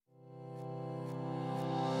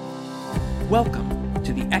Welcome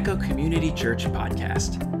to the Echo Community Church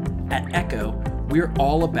podcast. At Echo, we're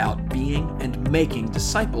all about being and making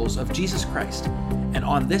disciples of Jesus Christ. And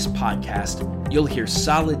on this podcast, you'll hear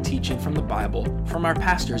solid teaching from the Bible from our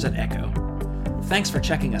pastors at Echo. Thanks for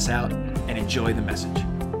checking us out and enjoy the message.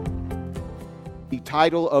 The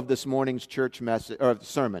title of this morning's church message or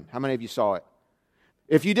sermon. How many of you saw it?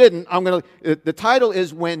 If you didn't, the title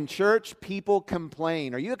is When Church People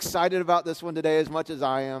Complain. Are you excited about this one today as much as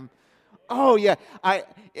I am? Oh, yeah.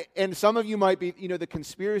 And some of you might be, the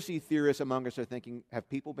conspiracy theorists among us are thinking, have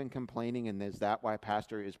people been complaining, and is that why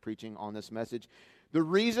Pastor is preaching on this message? The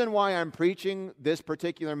reason why I'm preaching this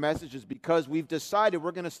particular message is because we've decided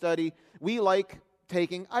we're going to study, we like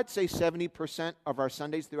taking, I'd say 70% of our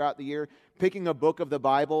Sundays throughout the year, picking a book of the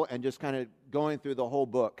Bible and just kind of going through the whole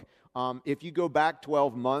book. If you go back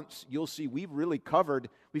 12 months, you'll see we've covered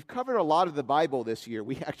a lot of the Bible this year.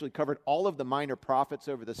 We actually covered all of the minor prophets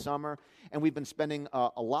over the summer, and we've been spending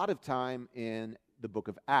a lot of time in the book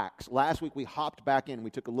of Acts. Last week we hopped back in.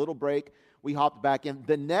 We took a little break. We hopped back in.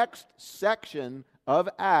 The next section of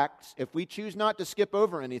Acts, if we choose not to skip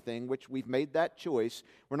over anything, which we've made that choice,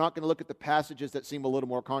 we're not going to look at the passages that seem a little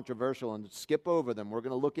more controversial and skip over them. We're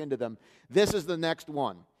going to look into them. This is the next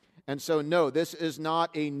one. And so, no, this is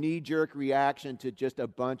not a knee-jerk reaction to just a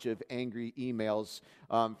bunch of angry emails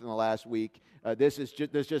from the last week. This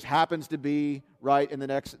just happens to be right in the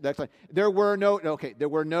next line. There were no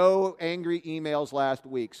angry emails last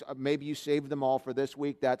week. So maybe you saved them all for this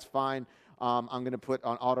week. That's fine. I'm going to put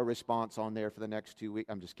an auto response on there for the next 2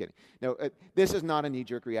 weeks. I'm just kidding. No, this is not a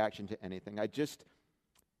knee-jerk reaction to anything.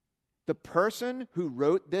 The person who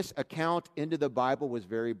wrote this account into the Bible was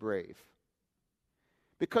very brave.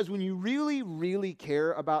 Because when you really, really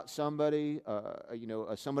care about somebody,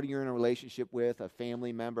 somebody you're in a relationship with, a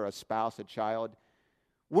family member, a spouse, a child,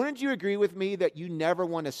 wouldn't you agree with me that you never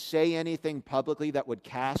want to say anything publicly that would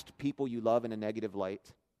cast people you love in a negative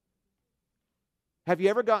light? Have you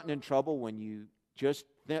ever gotten in trouble when you just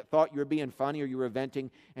thought you were being funny or you were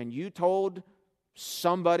venting and you told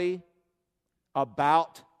somebody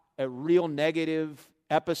about a real negative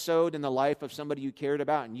episode in the life of somebody you cared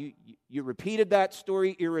about, and you repeated that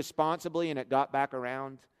story irresponsibly and it got back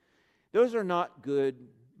around? Those are not good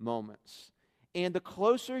moments. And the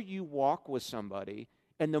closer you walk with somebody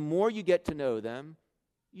and the more you get to know them,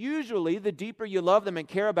 usually the deeper you love them and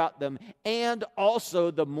care about them, and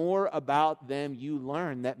also the more about them you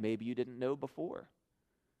learn that maybe you didn't know before.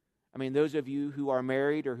 I mean, those of you who are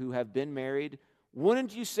married or who have been married,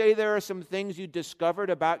 wouldn't you say there are some things you discovered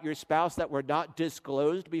about your spouse that were not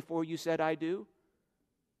disclosed before you said, I do?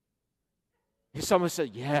 Someone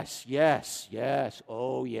said, yes,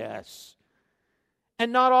 oh yes.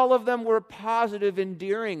 And not all of them were positive,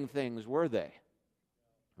 endearing things, were they?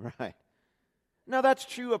 Right. Now that's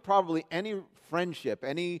true of probably any friendship,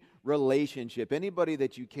 any relationship, anybody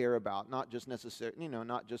that you care about, not just necessarily,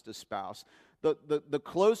 not just a spouse. The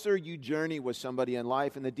closer you journey with somebody in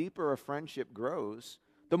life and the deeper a friendship grows,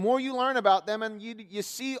 the more you learn about them and you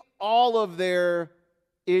see all of their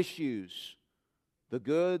issues, the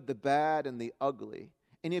good, the bad, and the ugly.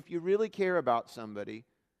 And if you really care about somebody,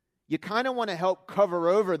 you kind of want to help cover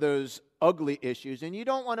over those ugly issues, and you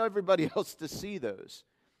don't want everybody else to see those.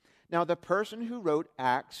 Now, the person who wrote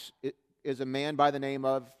Acts is a man by the name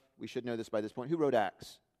of, we should know this by this point, who wrote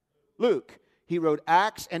Acts? Luke. He wrote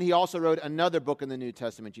Acts, and he also wrote another book in the New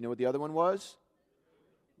Testament. You know what the other one was?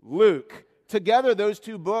 Luke. Together, those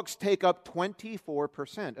two books take up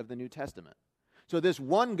 24% of the New Testament. So this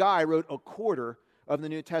one guy wrote a quarter of the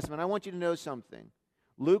New Testament. I want you to know something.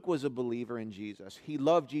 Luke was a believer in Jesus. He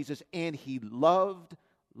loved Jesus, and he loved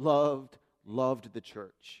the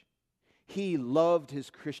church. He loved his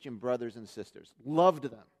Christian brothers and sisters, loved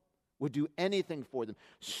them, would do anything for them,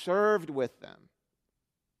 served with them,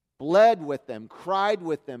 bled with them, cried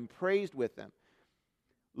with them, praised with them.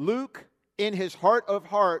 Luke, in his heart of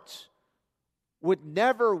hearts, would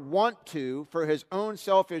never want to, for his own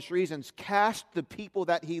selfish reasons, cast the people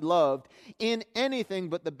that he loved in anything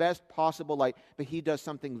but the best possible light. But he does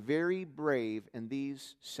something very brave in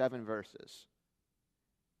these 7 verses.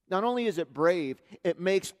 Not only is it brave, it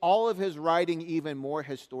makes all of his writing even more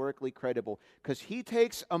historically credible, because he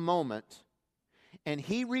takes a moment and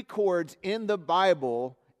he records in the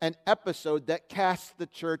Bible an episode that casts the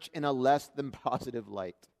church in a less than positive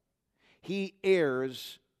light. He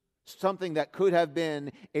airs something that could have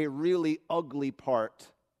been a really ugly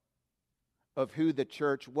part of who the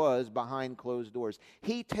church was behind closed doors.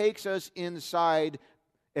 He takes us inside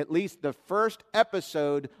at least the first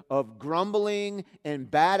episode of grumbling and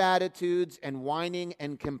bad attitudes and whining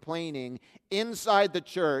and complaining inside the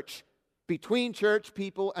church between church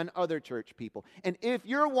people and other church people. And if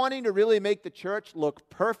you're wanting to really make the church look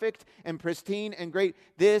perfect and pristine and great,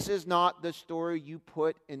 this is not the story you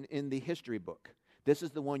put in the history book. This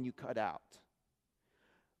is the one you cut out.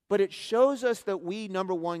 But it shows us that we,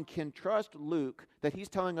 number one, can trust Luke, that he's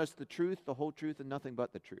telling us the truth, the whole truth, and nothing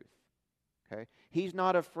but the truth. Okay? He's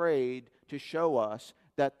not afraid to show us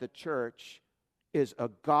that the church is a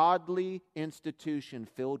godly institution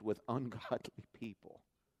filled with ungodly people.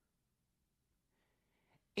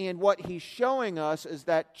 And what he's showing us is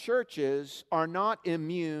that churches are not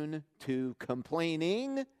immune to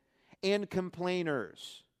complaining and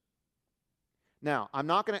complainers. Now, I'm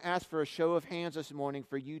not going to ask for a show of hands this morning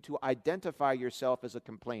for you to identify yourself as a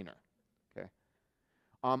complainer. Okay?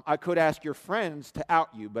 I could ask your friends to out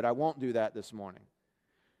you, but I won't do that this morning.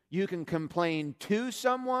 You can complain to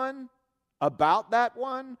someone about that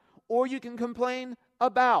one, or you can complain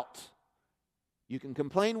about. You can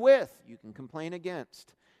complain with, you can complain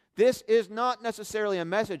against. This is not necessarily a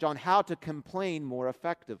message on how to complain more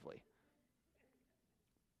effectively.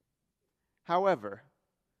 However,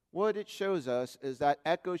 what it shows us is that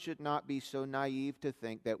Echo should not be so naive to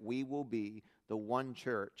think that we will be the one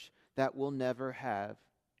church that will never have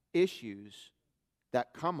issues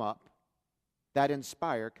that come up that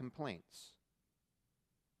inspire complaints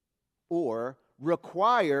or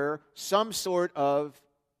require some sort of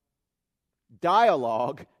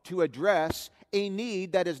dialogue to address a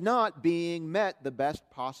need that is not being met the best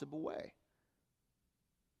possible way.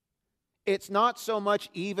 It's not so much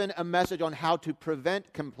even a message on how to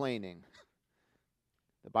prevent complaining.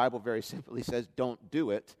 The Bible very simply says don't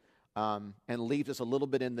do it, and leaves us a little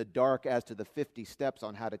bit in the dark as to the 50 steps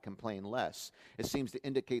on how to complain less. It seems to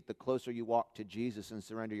indicate the closer you walk to Jesus and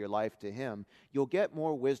surrender your life to Him, you'll get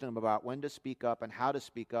more wisdom about when to speak up and how to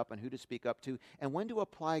speak up and who to speak up to and when to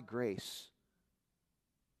apply grace.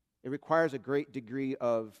 It requires a great degree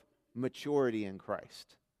of maturity in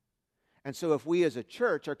Christ. And so if we as a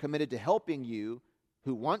church are committed to helping you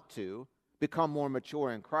who want to become more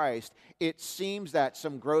mature in Christ, it seems that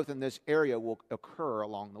some growth in this area will occur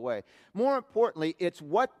along the way. More importantly, it's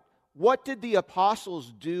what did the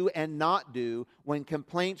apostles do and not do when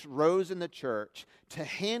complaints rose in the church to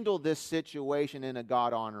handle this situation in a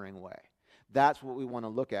God-honoring way? That's what we want to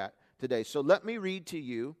look at today. So let me read to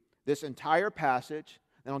you this entire passage,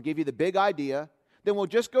 then I'll give you the big idea. Then we'll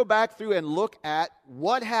just go back through and look at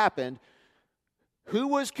what happened. Who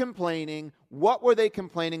was complaining? What were they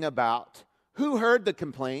complaining about? Who heard the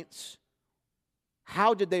complaints?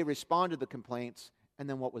 How did they respond to the complaints? And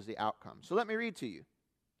then what was the outcome? So let me read to you.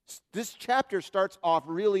 This chapter starts off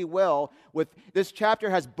really well this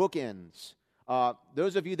chapter has bookends.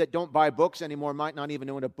 Those of you that don't buy books anymore might not even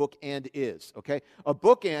know what a bookend is, okay? A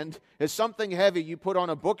bookend is something heavy you put on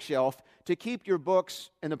a bookshelf to keep your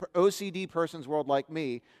books, in the OCD person's world like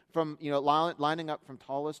me, from lining up from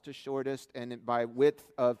tallest to shortest and by width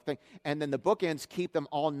of thing. And then the bookends keep them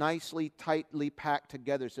all nicely, tightly packed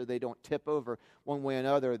together so they don't tip over one way or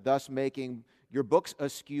another, thus making your books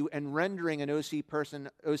askew and rendering an OCD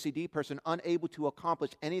person unable to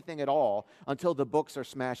accomplish anything at all until the books are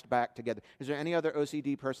smashed back together. Is there any other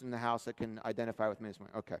OCD person in the house that can identify with me this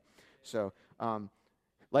morning? Okay. So,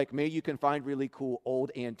 like me, you can find really cool old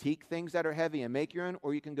antique things that are heavy and make your own,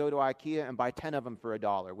 or you can go to IKEA and buy 10 of them for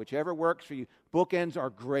 $1. Whichever works for you. Bookends are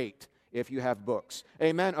great if you have books.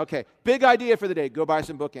 Amen? Okay. Big idea for the day. Go buy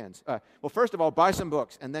some bookends. Well, first of all, buy some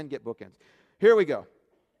books and then get bookends. Here we go.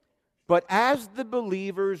 But as the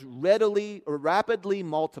believers rapidly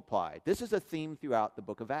multiplied, this is a theme throughout the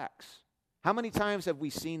book of Acts. How many times have we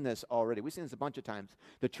seen this already? We've seen this a bunch of times.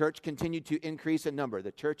 The church continued to increase in number.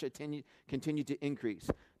 The church continued to increase.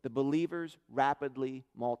 The believers rapidly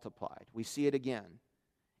multiplied. We see it again.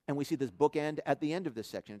 And we see this bookend at the end of this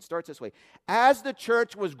section. It starts this way. As the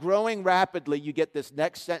church was growing rapidly, you get this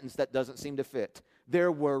next sentence that doesn't seem to fit.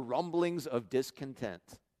 There were rumblings of discontent.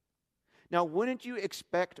 Now, wouldn't you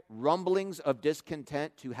expect rumblings of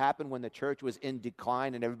discontent to happen when the church was in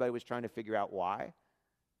decline and everybody was trying to figure out why?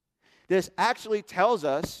 This actually tells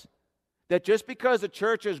us that just because the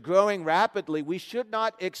church is growing rapidly, we should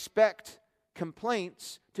not expect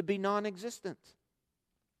complaints to be non-existent.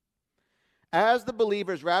 As the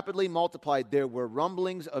believers rapidly multiplied, there were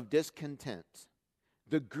rumblings of discontent.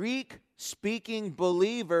 The Greek-speaking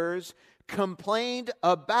believers complained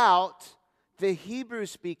about the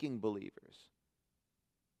Hebrew-speaking believers.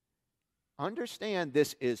 Understand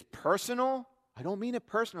this is personal. I don't mean it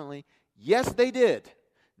personally. Yes, they did.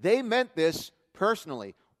 They meant this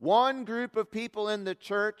personally. One group of people in the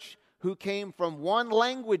church who came from one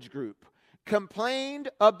language group complained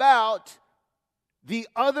about the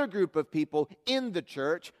other group of people in the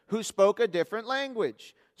church who spoke a different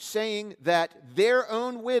language, saying that their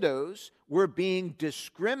own widows were being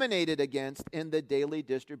discriminated against in the daily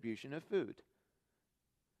distribution of food.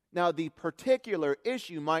 Now, the particular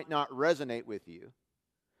issue might not resonate with you,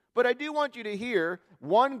 but I do want you to hear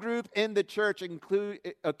one group in the church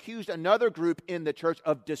accused another group in the church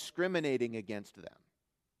of discriminating against them.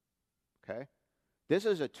 Okay? This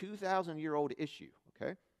is a 2,000-year-old issue,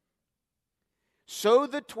 okay? So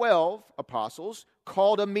the 12 apostles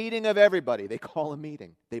called a meeting of everybody. They call a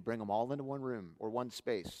meeting. They bring them all into one room or one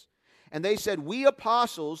space. And they said, we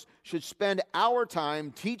apostles should spend our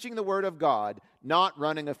time teaching the Word of God, not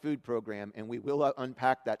running a food program. And we will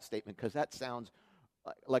unpack that statement because that sounds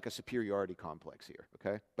like a superiority complex here,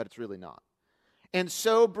 okay? But it's really not. And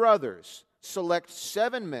so, brothers, select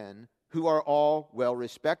 7 men who are all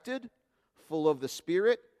well-respected, full of the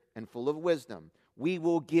Spirit, and full of wisdom. We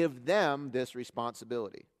will give them this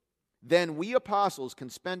responsibility. Then we apostles can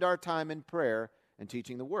spend our time in prayer and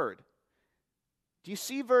teaching the Word. Do you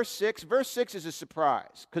see verse 6? Verse 6 is a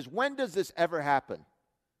surprise, because when does this ever happen?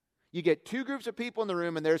 You get 2 groups of people in the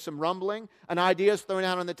room and there's some rumbling, an idea is thrown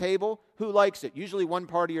out on the table. Who likes it? Usually one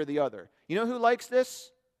party or the other. You know who likes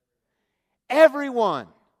this? Everyone.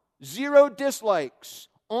 0 dislikes,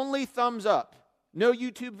 only thumbs up. No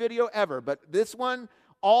YouTube video ever, but this one,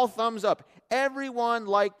 all thumbs up. Everyone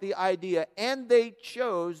liked the idea, and they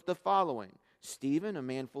chose the following: Stephen, a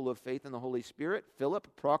man full of faith in the Holy Spirit; Philip,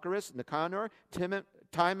 Prochorus, Nicanor,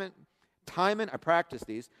 Timon, I practiced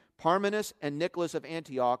these, Parmenas, and Nicholas of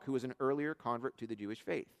Antioch, who was an earlier convert to the Jewish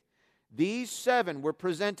faith. These 7 were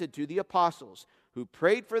presented to the apostles, who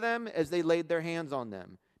prayed for them as they laid their hands on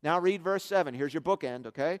them. Now read verse 7. Here's your bookend,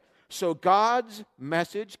 okay? So God's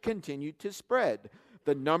message continued to spread.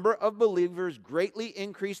 The number of believers greatly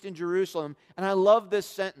increased in Jerusalem. And I love this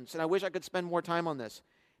sentence, and I wish I could spend more time on this.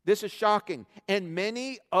 This is shocking. And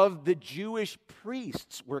many of the Jewish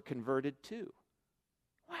priests were converted too.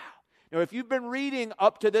 Wow. Now, if you've been reading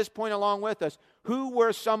up to this point along with us, who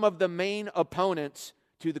were some of the main opponents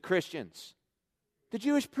to the Christians? The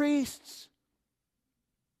Jewish priests.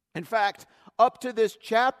 In fact, up to this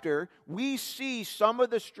chapter, we see some of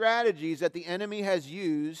the strategies that the enemy has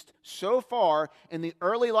used so far in the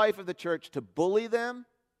early life of the church to bully them,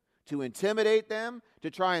 to intimidate them,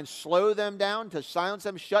 to try and slow them down, to silence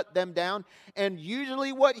them, shut them down. And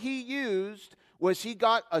usually what he used was he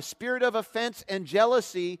got a spirit of offense and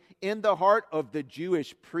jealousy in the heart of the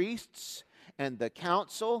Jewish priests and the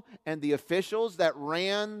council and the officials that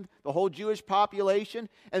ran the whole Jewish population.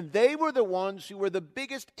 And they were the ones who were the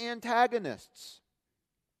biggest antagonists.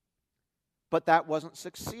 But that wasn't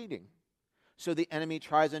succeeding. So the enemy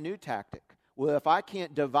tries a new tactic. Well, if I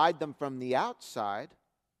can't divide them from the outside,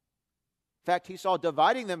 in fact, he saw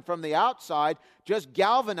dividing them from the outside just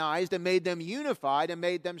galvanized and made them unified and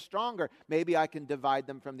made them stronger. Maybe I can divide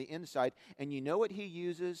them from the inside. And you know what he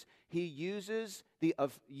uses? He uses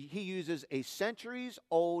a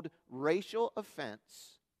centuries-old racial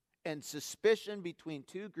offense and suspicion between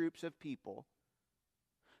 2 groups of people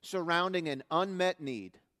surrounding an unmet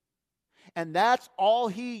need. And that's all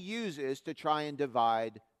he uses to try and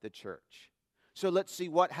divide the church. So let's see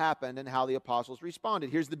what happened and how the apostles responded.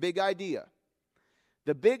 Here's the big idea.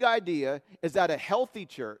 The big idea is that a healthy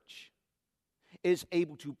church is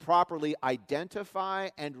able to properly identify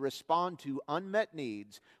and respond to unmet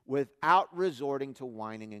needs without resorting to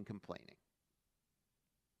whining and complaining.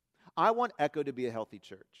 I want Echo to be a healthy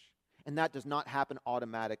church. And that does not happen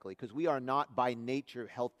automatically because we are not by nature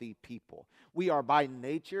healthy people. We are by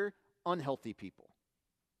nature unhealthy people.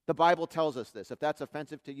 The Bible tells us this. If that's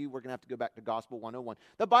offensive to you, we're going to have to go back to Gospel 101.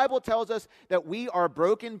 The Bible tells us that we are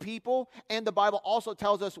broken people, and the Bible also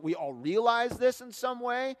tells us we all realize this in some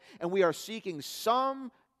way, and we are seeking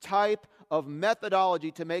some type of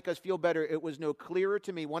methodology to make us feel better. It was no clearer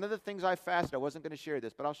to me. One of the things I fasted, I wasn't going to share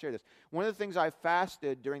this, but I'll share this. One of the things I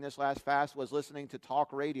fasted during this last fast was listening to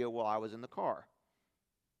talk radio while I was in the car.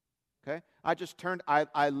 Okay? I just turned, I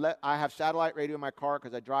have satellite radio in my car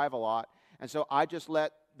because I drive a lot, and so I just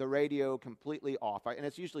let the radio completely off. And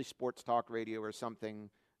it's usually sports talk radio or something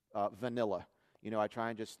vanilla. I try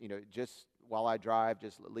and just while I drive,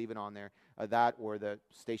 just leave it on there. That or the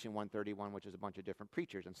Station 131, which is a bunch of different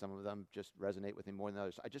preachers, and some of them just resonate with me more than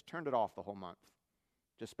others. I just turned it off the whole month.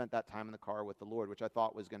 Just spent that time in the car with the Lord, which I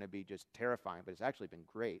thought was going to be just terrifying, but it's actually been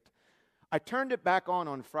great. I turned it back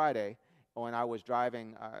on Friday when I was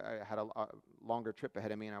driving. I had a longer trip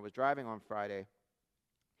ahead of me, and I was driving on Friday.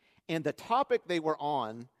 And the topic they were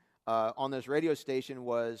on this radio station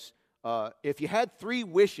was if you had 3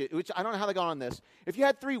 wishes, which I don't know how they got on this, if you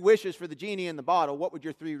had 3 wishes for the genie in the bottle, what would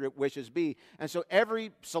your 3 wishes be? And so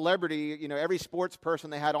every celebrity, every sports person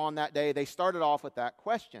they had on that day, they started off with that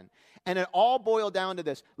question. And it all boiled down to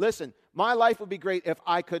this. Listen, my life would be great if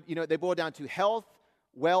I could, they boiled down to health,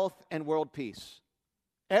 wealth, and world peace.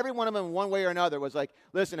 Every one of them, in one way or another, was like,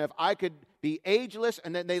 listen, if I could be ageless,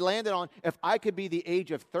 and then they landed on, if I could be the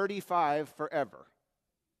age of 35 forever.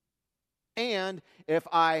 And if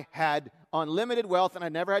I had unlimited wealth and I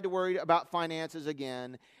never had to worry about finances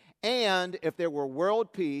again, and if there were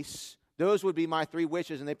world peace, those would be my 3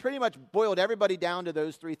 wishes. And they pretty much boiled everybody down to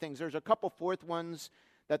those 3 things. There's a couple fourth ones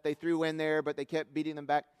that they threw in there, but they kept beating them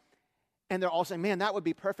back. And they're all saying, man, that would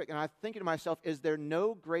be perfect. And I'm thinking to myself, is there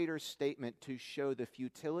no greater statement to show the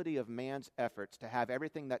futility of man's efforts to have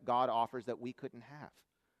everything that God offers that we couldn't have?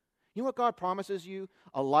 You know what God promises you?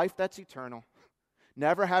 A life that's eternal.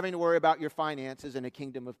 Never having to worry about your finances in a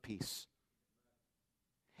kingdom of peace.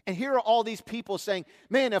 And here are all these people saying,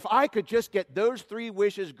 man, if I could just get those 3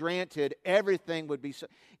 wishes granted, everything would be so.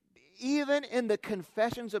 Even in the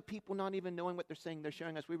confessions of people not even knowing what they're saying, they're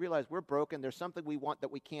showing us, we realize we're broken. There's something we want that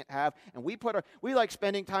we can't have. And we like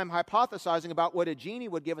spending time hypothesizing about what a genie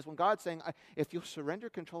would give us when God's saying, if you'll surrender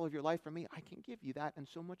control of your life for me, I can give you that and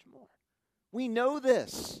so much more. We know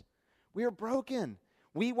this. We are broken.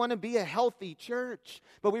 We want to be a healthy church,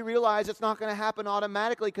 but we realize it's not going to happen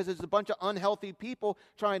automatically because there's a bunch of unhealthy people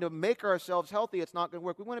trying to make ourselves healthy. It's not going to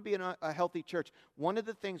work. We want to be a healthy church. One of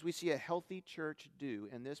the things we see a healthy church do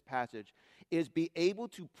in this passage is be able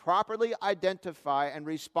to properly identify and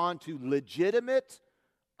respond to legitimate,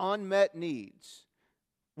 unmet needs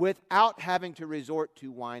without having to resort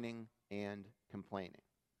to whining and complaining.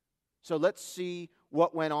 So let's see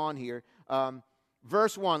what went on here.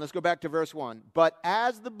 Verse 1, let's go back to verse 1. But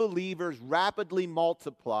as the believers rapidly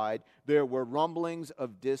multiplied, there were rumblings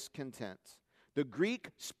of discontent. The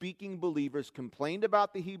Greek-speaking believers complained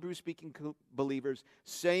about the Hebrew-speaking believers,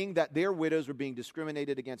 saying that their widows were being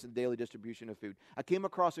discriminated against in the daily distribution of food. I came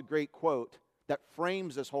across a great quote that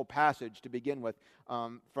frames this whole passage to begin with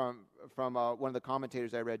from one of the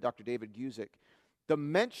commentators I read, Dr. David Guzik. The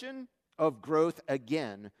mention of growth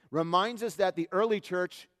again reminds us that the early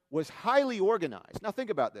church was highly organized. Now think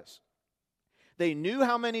about this. They knew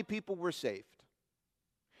how many people were saved.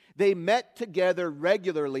 They met together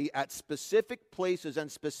regularly at specific places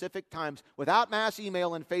and specific times without mass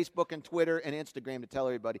email and Facebook and Twitter and Instagram to tell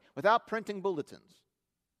everybody, without printing bulletins.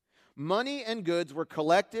 Money and goods were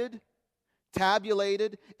collected,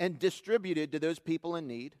 tabulated, and distributed to those people in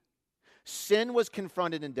need. Sin was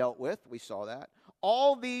confronted and dealt with. We saw that.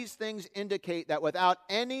 All these things indicate that without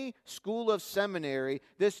any school of seminary,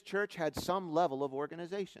 this church had some level of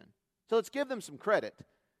organization. So let's give them some credit.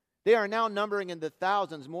 They are now numbering in the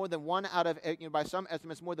thousands, more than one out of, by some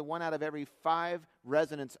estimates, more than 1 out of every 5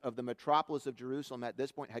 residents of the metropolis of Jerusalem at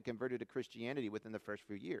this point had converted to Christianity within the first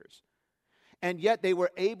few years. And yet they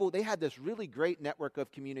had this really great network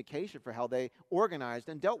of communication for how they organized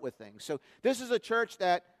and dealt with things. So this is a church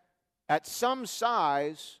that at some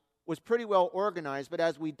size was pretty well organized, but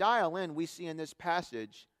as we dial in, we see in this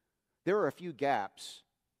passage there are a few gaps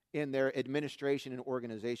in their administration and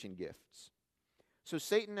organization gifts. So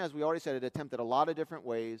Satan, as we already said, had attempted a lot of different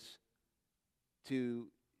ways to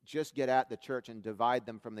just get at the church and divide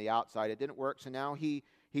them from the outside. It didn't work, so now he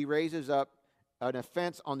raises up an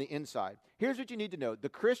offense on the inside. Here's what you need to know. The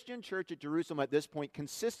Christian church at Jerusalem at this point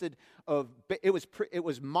consisted of, it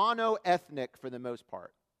was mono-ethnic for the most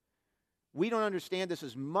part. We don't understand this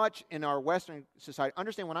as much in our Western society.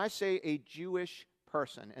 Understand, when I say a Jewish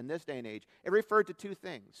person in this day and age, it referred to 2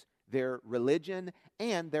 things: their religion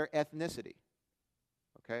and their ethnicity.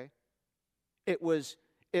 Okay? It was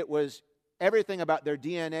everything about their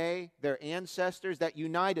DNA, their ancestors that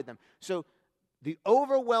united them. So the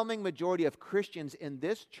overwhelming majority of Christians in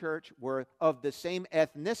this church were of the same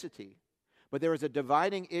ethnicity, but there was a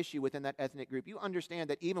dividing issue within that ethnic group. You understand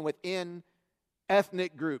that even within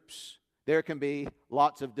ethnic groups, there can be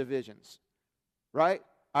lots of divisions, right?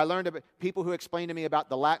 I learned about people who explain to me about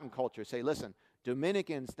the Latin culture. Say, listen,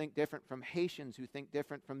 Dominicans think different from Haitians, who think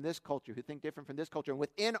different from this culture, who think different from this culture. And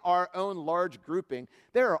within our own large grouping,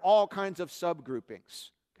 there are all kinds of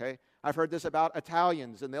subgroupings, okay? I've heard this about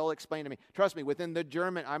Italians, and they'll explain to me, trust me, within the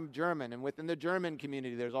German, I'm German, and within the German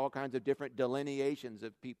community, there's all kinds of different delineations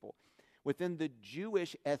of people. Within the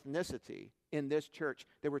Jewish ethnicity in this church,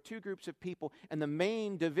 there were 2 groups of people, and the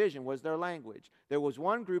main division was their language. There was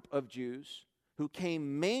one group of Jews who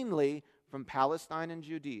came mainly from Palestine and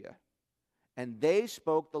Judea, and they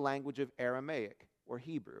spoke the language of Aramaic or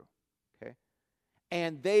Hebrew, okay?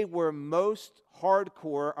 And they were most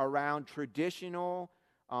hardcore around traditional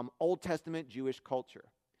Old Testament Jewish culture.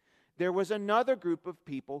 There was another group of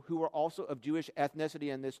people who were also of Jewish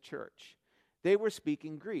ethnicity in this church. They were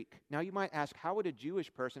speaking Greek. Now you might ask, how would a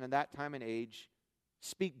Jewish person in that time and age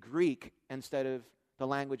speak Greek instead of the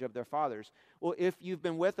language of their fathers? Well, if you've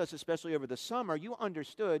been with us, especially over the summer, you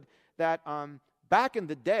understood that back in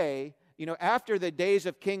the day, after the days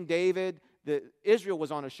of King David, Israel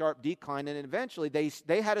was on a sharp decline, and eventually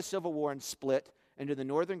they had a civil war and split into the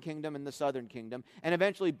northern kingdom and the southern kingdom. And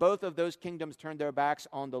eventually both of those kingdoms turned their backs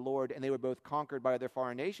on the Lord, and they were both conquered by other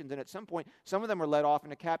foreign nations. And at some point, some of them were led off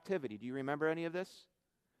into captivity. Do you remember any of this?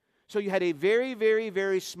 So you had a very, very,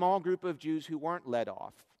 very small group of Jews who weren't led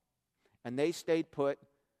off. And they stayed put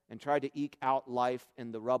and tried to eke out life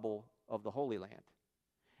in the rubble of the Holy Land.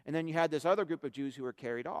 And then you had this other group of Jews who were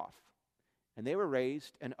carried off. And they were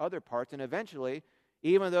raised in other parts, and eventually,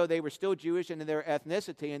 even though they were still Jewish in their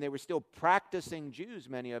ethnicity and they were still practicing Jews,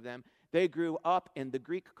 many of them, they grew up in the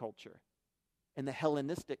Greek culture, in the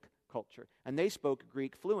Hellenistic culture, and they spoke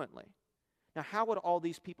Greek fluently. Now, how would all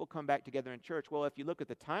these people come back together in church? Well, if you look at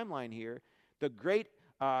the timeline here, the great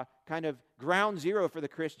kind of ground zero for the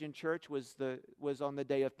Christian church was on the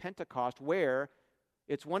day of Pentecost, where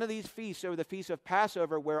it's one of these feasts, or the Feast of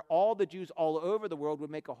Passover, where all the Jews all over the world would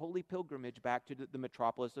make a holy pilgrimage back to the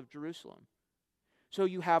metropolis of Jerusalem. So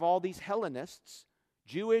you have all these Hellenists,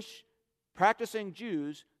 Jewish, practicing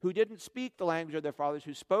Jews, who didn't speak the language of their fathers,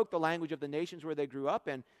 who spoke the language of the nations where they grew up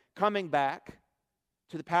in, coming back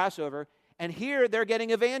to the Passover. And here they're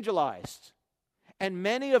getting evangelized. And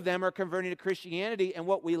many of them are converting to Christianity. And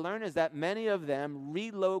what we learn is that many of them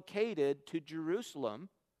relocated to Jerusalem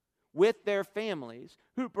with their families,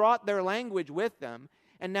 who brought their language with them.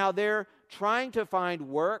 And now they're trying to find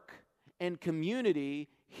work and community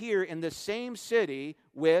here in the same city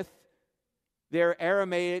with their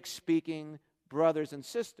Aramaic-speaking brothers and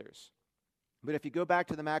sisters. But if you go back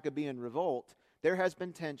to the Maccabean revolt, there has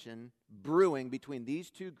been tension brewing between these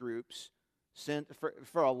two groups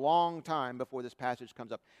for a long time before this passage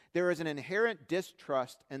comes up. There is an inherent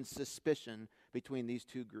distrust and suspicion between these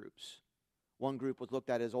two groups. One group was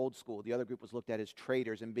looked at as old school. The other group was looked at as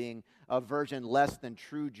traitors and being a version less than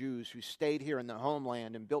true Jews who stayed here in the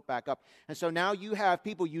homeland and built back up. And so now you have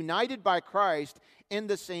people united by Christ in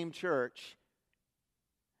the same church.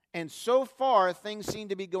 And so far, things seem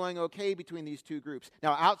to be going okay between these two groups.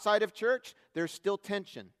 Now, outside of church, there's still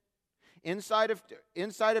tension. Inside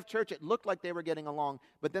of church, it looked like they were getting along.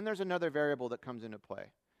 But then there's another variable that comes into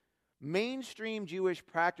play. Mainstream Jewish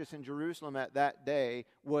practice in Jerusalem at that day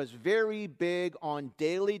was very big on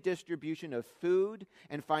daily distribution of food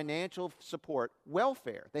and financial support,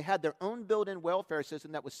 welfare. They had their own built-in welfare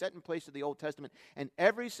system that was set in place in the Old Testament. And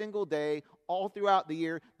every single day, all throughout the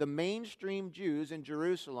year, the mainstream Jews in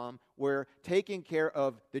Jerusalem were taking care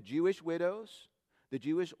of the Jewish widows, the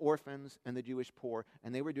Jewish orphans, and the Jewish poor,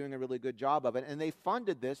 and they were doing a really good job of it. And they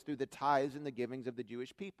funded this through the tithes and the givings of the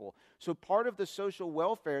Jewish people. So part of the social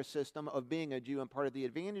welfare system of being a Jew, and part of the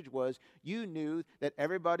advantage was you knew that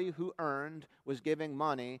everybody who earned was giving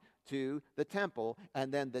money to the temple, and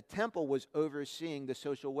then the temple was overseeing the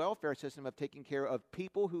social welfare system of taking care of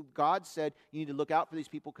people who God said you need to look out for these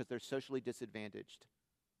people because they're socially disadvantaged.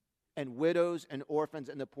 And widows and orphans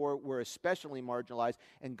and the poor were especially marginalized.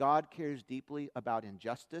 And God cares deeply about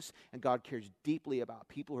injustice. And God cares deeply about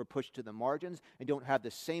people who are pushed to the margins and don't have the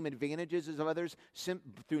same advantages as others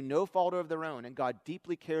through no fault of their own. And God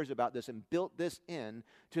deeply cares about this and built this in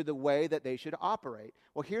to the way that they should operate.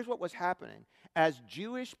 Well, here's what was happening. As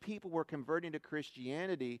Jewish people were converting to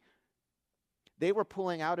Christianity, they were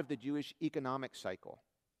pulling out of the Jewish economic cycle.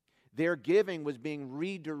 Their giving was being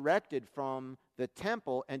redirected from the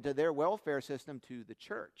temple and to their welfare system to the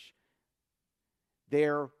church.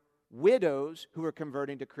 Their widows who were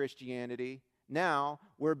converting to Christianity now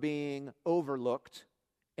were being overlooked,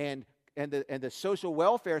 and the social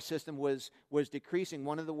welfare system was decreasing.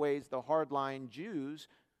 One of the ways the hardline Jews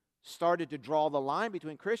started to draw the line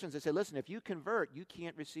between Christians, they said, listen, if you convert, you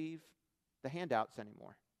can't receive the handouts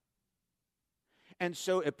anymore. And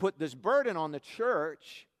so it put this burden on the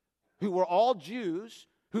church, who were all Jews,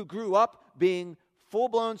 who grew up being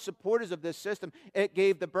full-blown supporters of this system. It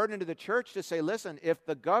gave the burden to the church to say, listen, if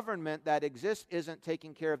the government that exists isn't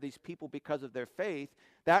taking care of these people because of their faith,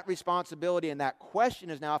 that responsibility and that question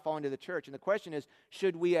is now falling to the church. And the question is,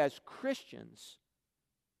 should we as Christians,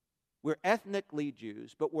 we're ethnically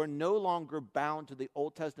Jews, but we're no longer bound to the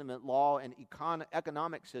Old Testament law and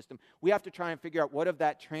economic system. We have to try and figure out what of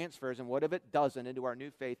that transfers and what of it doesn't into our new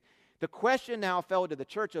faith. The question now fell to the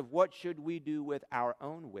church of what should we do with our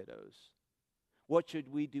own widows? What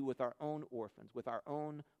should we do with our own orphans, with our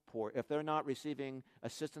own poor? If they're not receiving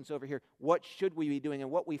assistance over here, what should we be doing?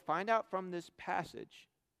 And what we find out from this passage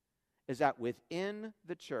is that within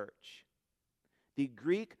the church, the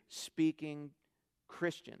Greek-speaking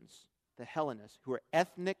Christians, the Hellenists, who are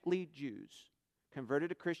ethnically Jews, converted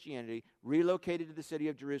to Christianity, relocated to the city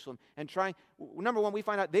of Jerusalem, and number one, we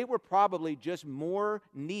find out they were probably just more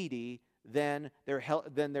needy than their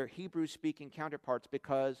Hebrew-speaking counterparts,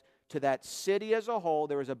 because to that city as a whole,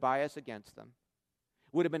 there was a bias against them.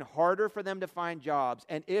 It would have been harder for them to find jobs,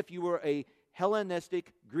 and if you were a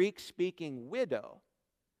Hellenistic, Greek-speaking widow,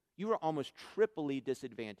 you were almost triply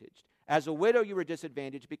disadvantaged. As a widow, you were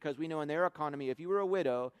disadvantaged because we know in their economy, if you were a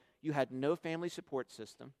widow, you had no family support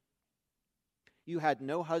system. You had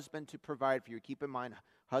no husband to provide for you. Keep in mind,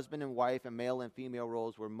 husband and wife and male and female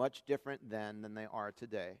roles were much different then than they are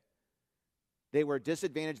today. They were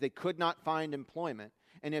disadvantaged. They could not find employment.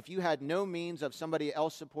 And if you had no means of somebody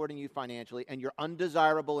else supporting you financially, and you're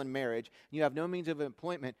undesirable in marriage, and you have no means of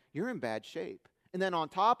employment, you're in bad shape. And then on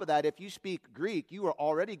top of that, if you speak Greek, you are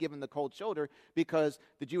already given the cold shoulder, because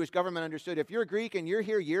the Jewish government understood if you're Greek and you're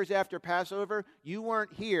here years after Passover, you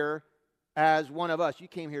weren't here as one of us. You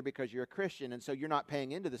came here because you're a Christian, and so you're not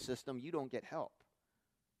paying into the system. You don't get help.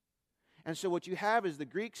 And so what you have is the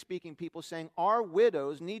Greek-speaking people saying, our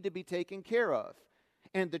widows need to be taken care of,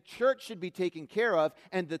 and the church should be taken care of.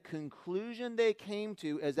 And the conclusion they came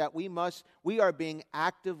to is that we are being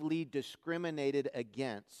actively discriminated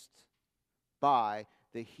against by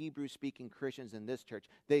the Hebrew-speaking Christians in this church.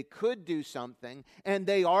 They could do something, and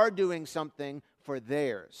they are doing something for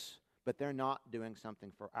theirs, but they're not doing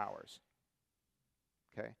something for ours.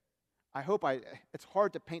 Okay? It's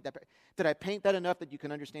hard to paint that. Did I paint that enough that you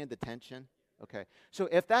can understand the tension? Okay. So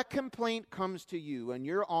if that complaint comes to you and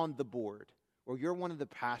you're on the board, or you're one of the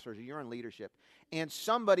pastors, or you're in leadership, and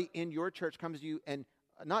somebody in your church comes to you, and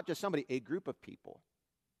not just somebody, a group of people,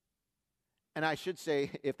 and I should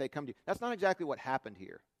say, if they come to you, that's not exactly what happened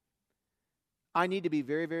here. I need to be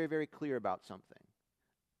very, very, very clear about something.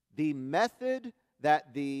 The method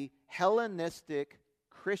that the Hellenistic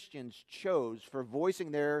Christians chose for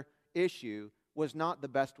voicing their issue was not the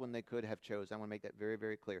best one they could have chosen. I want to make that very,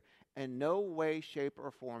 very clear. In no way, shape,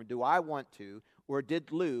 or form do I want to, or did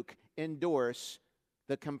Luke endorse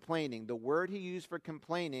the complaining. The word he used for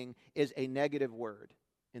complaining is a negative word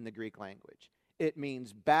in the Greek language. It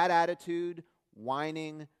means bad attitude,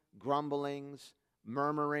 whining, grumblings,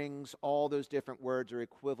 murmurings. All those different words are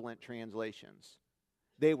equivalent translations.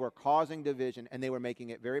 They were causing division, and they were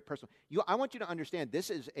making it very personal. I want you to understand, this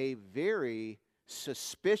is a very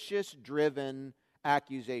suspicious-driven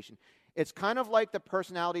accusation. It's kind of like the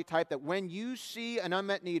personality type that when you see an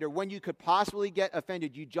unmet need, or when you could possibly get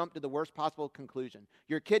offended, you jump to the worst possible conclusion.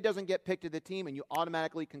 Your kid doesn't get picked to the team, and you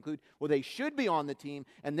automatically conclude, well, they should be on the team,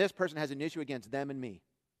 and this person has an issue against them and me.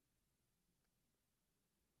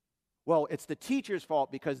 Well, it's the teacher's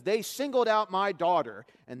fault because they singled out my daughter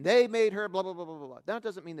and they made her blah, blah, blah, blah, blah. That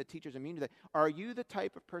doesn't mean the teacher's immune to that. Are you the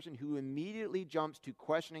type of person who immediately jumps to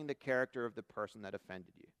questioning the character of the person that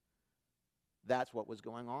offended you? That's what was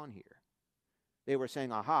going on here. They were saying,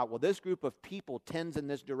 well, this group of people tends in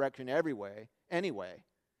this direction anyway,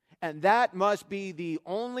 and that must be the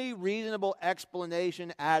only reasonable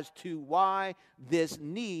explanation as to why this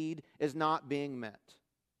need is not being met.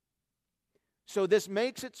 So this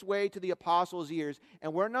makes its way to the apostles' ears,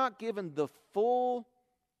 and we're not given the full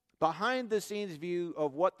behind-the-scenes view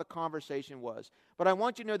of what the conversation was. But I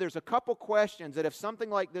want you to know there's a couple questions that if something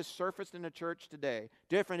like this surfaced in a church today,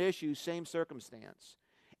 different issues, same circumstance,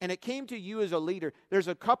 and it came to you as a leader, there's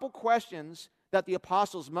a couple questions that the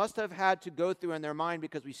apostles must have had to go through in their mind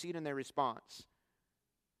because we see it in their response.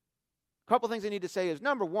 A couple things I need to say is,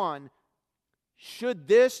 number one, should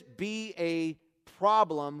this be a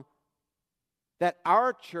problem that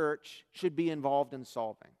our church should be involved in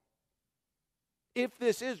solving? If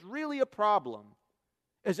this is really a problem,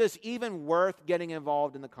 is this even worth getting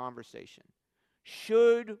involved in the conversation?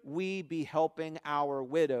 Should we be helping our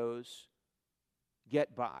widows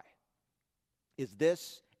get by? Is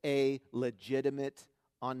this a legitimate,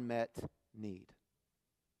 unmet need?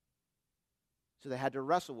 So they had to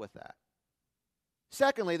wrestle with that.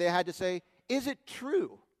 Secondly, they had to say, is it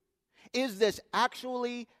true? Is this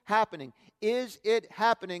actually happening? Is it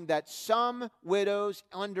happening that some widows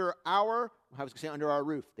under our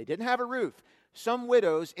roof, they didn't have a roof, some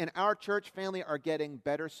widows in our church family are getting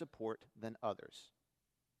better support than others?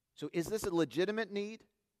 So is this a legitimate need?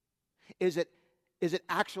 Is it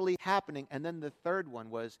actually happening? And then the third one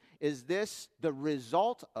was, is this the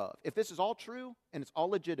result of, if this is all true and it's all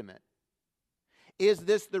legitimate, Is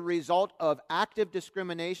this the result of active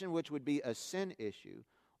discrimination, which would be a sin issue?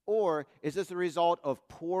 Or is this the result of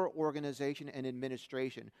poor organization and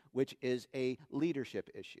administration, which is a leadership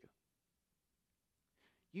issue?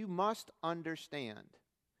 You must understand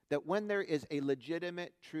that when there is a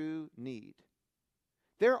legitimate, true need,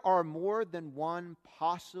 there are more than one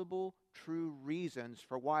possible true reasons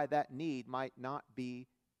for why that need might not be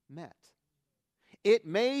met. It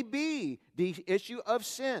may be the issue of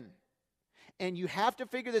sin. And you have to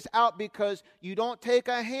figure this out because you don't take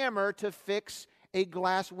a hammer to fix a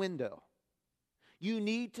glass window. You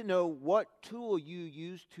need to know what tool you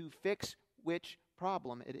use to fix which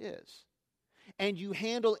problem it is. And you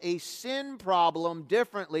handle a sin problem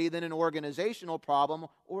differently than an organizational problem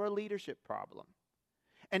or a leadership problem.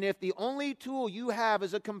 And if the only tool you have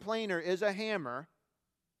as a complainer is a hammer,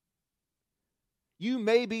 you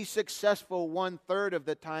may be successful 1/3 of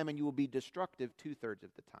the time and you will be destructive 2/3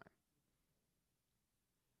 of the time.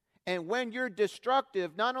 And when you're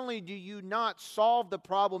destructive, not only do you not solve the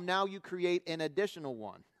problem, now you create an additional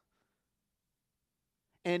one.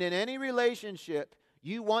 And in any relationship,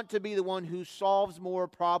 you want to be the one who solves more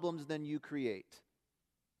problems than you create.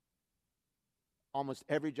 Almost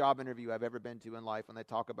every job interview I've ever been to in life, when they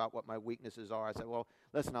talk about what my weaknesses are, I say, well,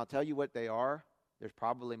 listen, I'll tell you what they are. There's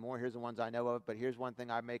probably more. Here's the ones I know of, but here's one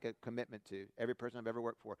thing I make a commitment to. Every person I've ever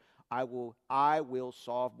worked for, I will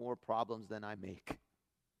solve more problems than I make.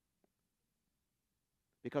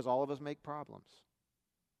 Because all of us make problems.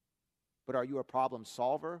 But are you a problem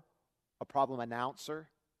solver, a problem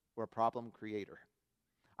announcer, or a problem creator?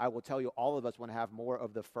 I will tell you, all of us want to have more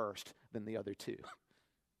of the first than the other two.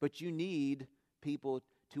 But you need people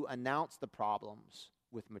to announce the problems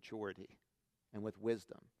with maturity and with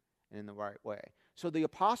wisdom and in the right way. So the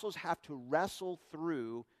apostles have to wrestle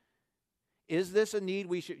through, is this a need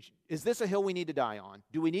is this a hill we need to die on?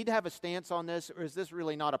 Do we need to have a stance on this, or is this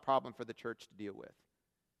really not a problem for the church to deal with?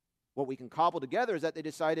 What we can cobble together is that they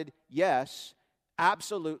decided, yes,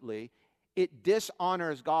 absolutely, it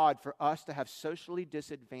dishonors God for us to have socially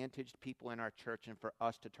disadvantaged people in our church and for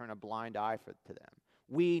us to turn a blind eye to them.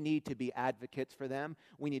 We need to be advocates for them.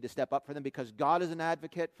 We need to step up for them because God is an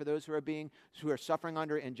advocate for those who are suffering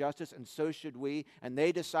under injustice, and so should we. And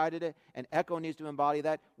they decided it, and Echo needs to embody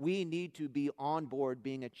that. We need to be on board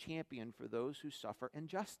being a champion for those who suffer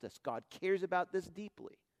injustice. God cares about this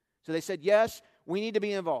deeply. So they said, yes, we need to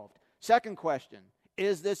be involved. Second question,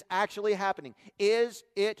 is this actually happening? Is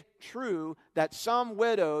it true that some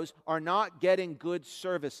widows are not getting good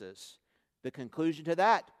services? The conclusion to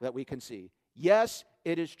that we can see, yes,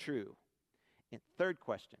 it is true. And third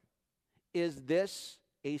question, is this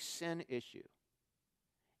a sin issue?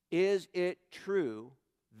 Is it true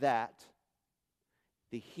that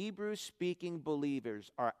the Hebrew-speaking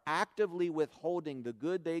believers are actively withholding the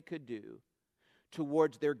good they could do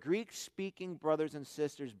towards their Greek-speaking brothers and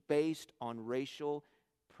sisters based on racial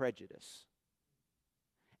prejudice?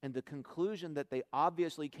 And the conclusion that they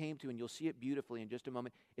obviously came to, and you'll see it beautifully in just a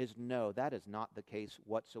moment, is no, that is not the case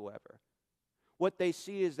whatsoever. What they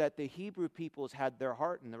see is that the Hebrew peoples had their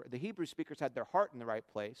heart, the Hebrew speakers had their heart in the right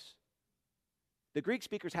place. The Greek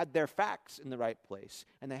speakers had their facts in the right place,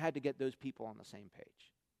 and they had to get those people on the same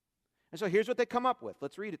page. And so here's what they come up with.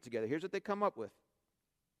 Let's read it together. Here's what they come up with.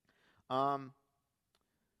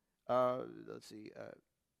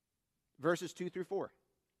 Verses 2-4.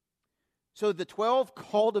 So the 12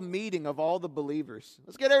 called a meeting of all the believers.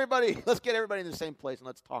 Let's get everybody in the same place and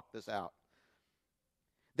let's talk this out.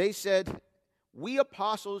 They said, we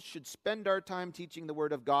apostles should spend our time teaching the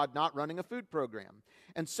word of God, not running a food program.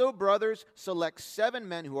 And so, brothers, select 7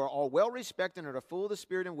 men who are all well respected and are full of the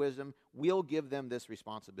Spirit and wisdom. We'll give them this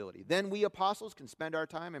responsibility. Then we apostles can spend our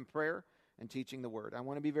time in prayer and teaching the word. I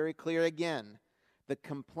want to be very clear again. The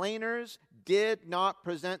complainers did not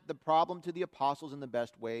present the problem to the apostles in the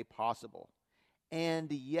best way possible. And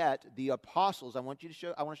yet, the apostles, I want to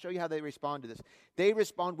show you how they respond to this. They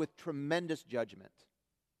respond with tremendous judgment,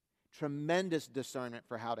 tremendous discernment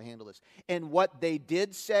for how to handle this. And what they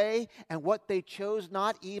did say and what they chose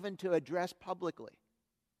not even to address publicly.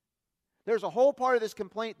 There's a whole part of this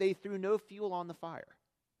complaint they threw no fuel on the fire.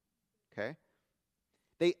 Okay?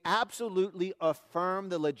 They absolutely affirm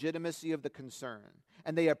the legitimacy of the concern.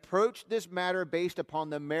 And they approach this matter based upon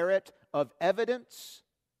the merit of evidence,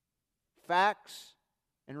 facts,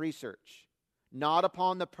 and research, not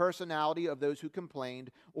upon the personality of those who complained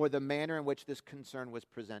or the manner in which this concern was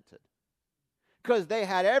presented. Because they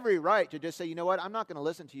had every right to just say, you know what, I'm not going to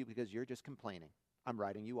listen to you because you're just complaining. I'm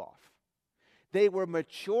writing you off. They were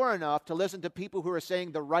mature enough to listen to people who are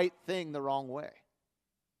saying the right thing the wrong way.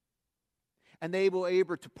 And they were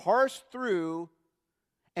able to parse through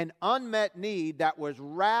an unmet need that was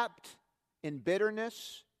wrapped in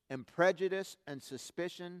bitterness and prejudice and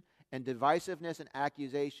suspicion and divisiveness and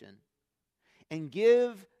accusation, and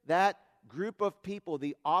give that group of people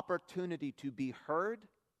the opportunity to be heard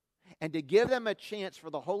and to give them a chance for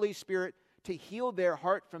the Holy Spirit to heal their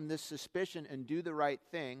heart from this suspicion and do the right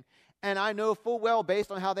thing. And I know full well, based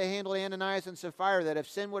on how they handled Ananias and Sapphira, that if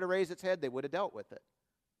sin would have raised its head, they would have dealt with it.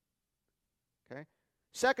 Okay?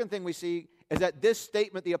 Second thing we see is that this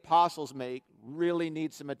statement the apostles make really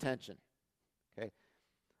needs some attention. Okay?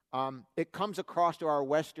 It comes across to our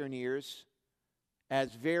Western ears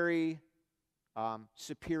as very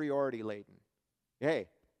superiority laden. Hey,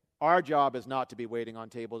 our job is not to be waiting on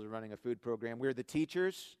tables and running a food program. We're the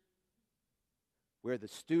teachers. We're the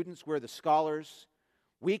students. We're the scholars.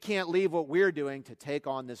 We can't leave what we're doing to take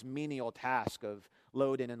on this menial task of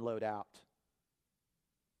load in and load out,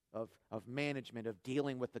 of management, of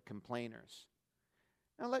dealing with the complainers.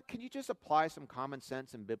 Now, can you just apply some common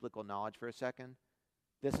sense and biblical knowledge for a second?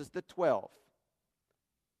 This is the 12.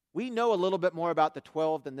 We know a little bit more about the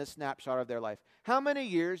 12 than this snapshot of their life. How many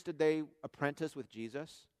years did they apprentice with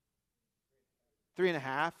Jesus?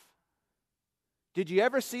 3.5. Did you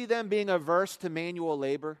ever see them being averse to manual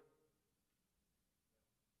labor?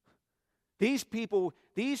 These people,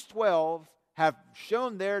 these 12, have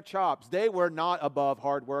shown their chops. They were not above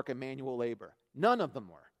hard work and manual labor. None of them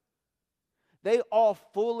were. They all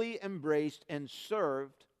fully embraced and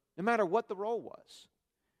served, no matter what the role was.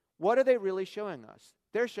 What are they really showing us?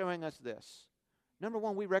 They're showing us this. Number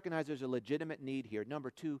one, we recognize there's a legitimate need here.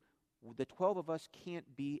 Number two, the 12 of us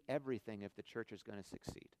can't be everything if the church is going to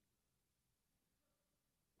succeed.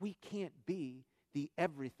 We can't be the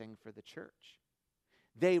everything for the church.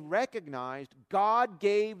 They recognized God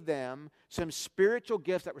gave them some spiritual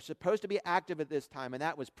gifts that were supposed to be active at this time, and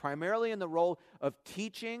that was primarily in the role of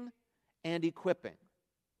teaching and equipping.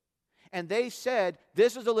 And they said,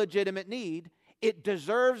 this is a legitimate need. It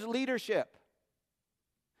deserves leadership.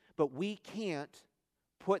 But we can't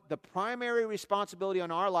put the primary responsibility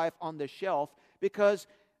on our life on the shelf because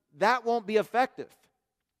that won't be effective.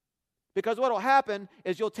 Because what will happen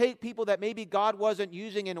is you'll take people that maybe God wasn't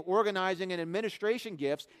using in organizing and administration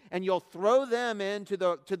gifts, and you'll throw them into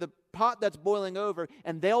the pot that's boiling over,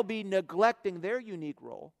 and they'll be neglecting their unique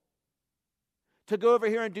role to go over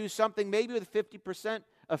here and do something maybe with 50%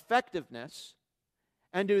 effectiveness,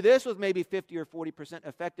 and do this with maybe 50 or 40%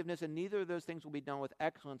 effectiveness, and neither of those things will be done with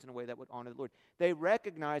excellence in a way that would honor the Lord. They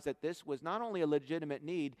recognized that this was not only a legitimate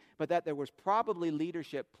need, but that there was probably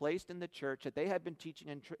leadership placed in the church that they had been teaching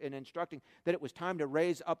and instructing, that it was time to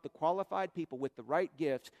raise up the qualified people with the right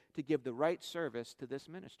gifts to give the right service to this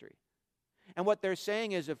ministry. And what they're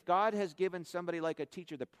saying is, if God has given somebody like a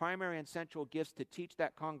teacher the primary and central gifts to teach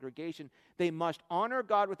that congregation, they must honor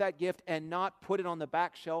God with that gift and not put it on the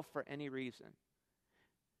back shelf for any reason.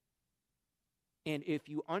 And if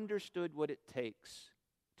you understood what it takes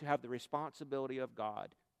to have the responsibility of God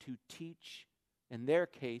to teach, in their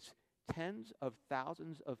case, tens of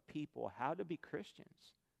thousands of people how to be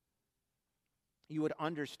Christians, you would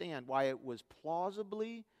understand why it was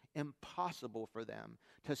plausibly impossible for them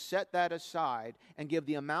to set that aside and give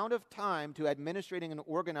the amount of time to administrating and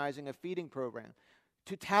organizing a feeding program,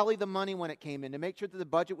 to tally the money when it came in, to make sure that the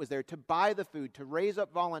budget was there, to buy the food, to raise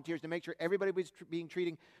up volunteers, to make sure everybody was being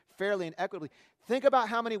treated fairly and equitably. Think about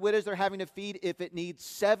how many widows they're having to feed if it needs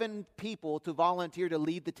 7 people to volunteer to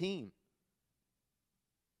lead the team.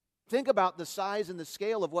 Think about the size and the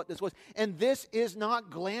scale of what this was. And this is not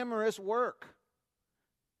glamorous work.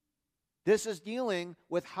 This is dealing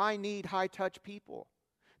with high need, high touch people.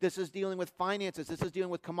 This is dealing with finances. This is dealing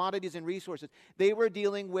with commodities and resources. They were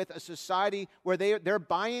dealing with a society where their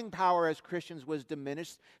buying power as Christians was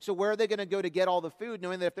diminished. So where are they going to go to get all the food,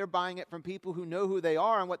 knowing that if they're buying it from people who know who they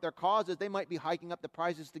are and what their cause is, they might be hiking up the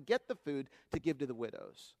prices to get the food to give to the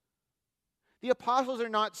widows. The apostles are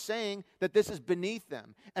not saying that this is beneath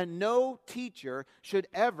them. And no teacher should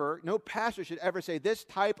ever, no pastor should ever say this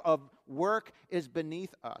type of work is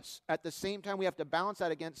beneath us. At the same time, we have to balance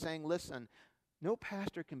that against saying, listen, no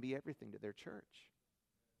pastor can be everything to their church.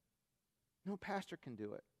 No pastor can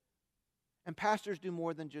do it. And pastors do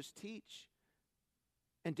more than just teach.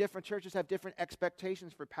 And different churches have different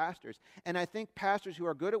expectations for pastors. And I think pastors who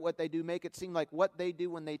are good at what they do make it seem like what they do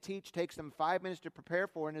when they teach takes them 5 minutes to prepare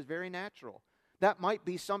for and is very natural. That might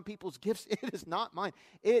be some people's gifts. It is not mine.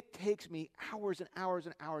 It takes me hours and hours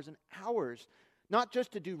and hours and hours, not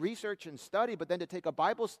just to do research and study, but then to take a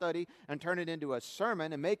Bible study and turn it into a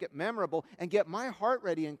sermon and make it memorable and get my heart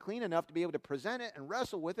ready and clean enough to be able to present it and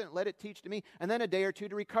wrestle with it and let it teach to me, and then a day or two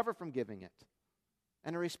to recover from giving it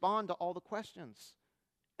and to respond to all the questions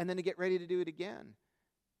and then to get ready to do it again.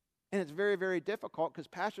 And it's very, very difficult because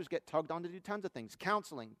pastors get tugged on to do tons of things: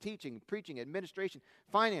 counseling, teaching, preaching, administration,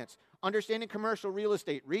 finance, understanding commercial real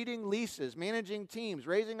estate, reading leases, managing teams,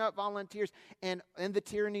 raising up volunteers, and the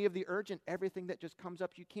tyranny of the urgent, everything that just comes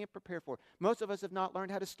up you can't prepare for. Most of us have not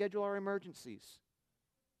learned how to schedule our emergencies.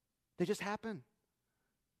 They just happen.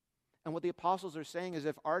 And what the apostles are saying is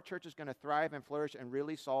if our church is going to thrive and flourish and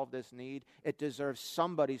really solve this need, it deserves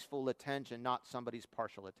somebody's full attention, not somebody's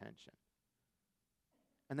partial attention.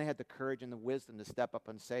 And they had the courage and the wisdom to step up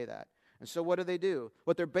and say that. And so what do?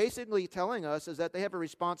 What they're basically telling us is that they have a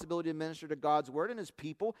responsibility to minister to God's word and his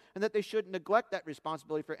people, and that they shouldn't neglect that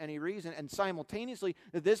responsibility for any reason, and simultaneously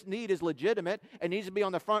that this need is legitimate and needs to be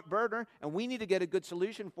on the front burner, and we need to get a good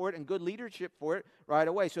solution for it and good leadership for it right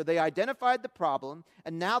away. So they identified the problem,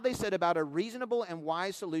 and now they set about a reasonable and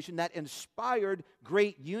wise solution that inspired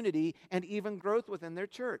great unity and even growth within their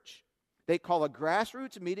church. They call a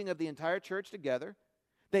grassroots meeting of the entire church together.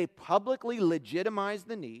 They publicly legitimized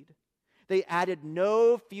the need. They added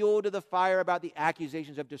no fuel to the fire about the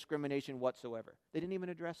accusations of discrimination whatsoever. They didn't even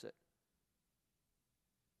address it.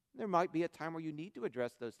 There might be a time where you need to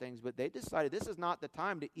address those things, but they decided this is not the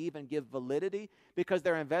time to even give validity because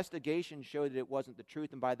their investigation showed that it wasn't the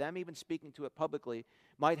truth, and by them even speaking to it publicly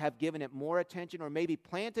might have given it more attention or maybe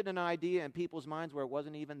planted an idea in people's minds where it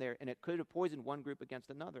wasn't even there, and it could have poisoned one group against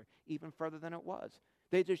another even further than it was.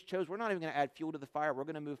 They just chose, we're not even going to add fuel to the fire. We're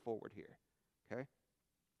going to move forward here. Okay?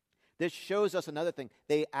 This shows us another thing.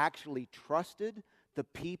 They actually trusted the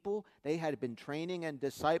people they had been training and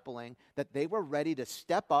discipling, that they were ready to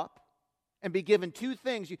step up and be given two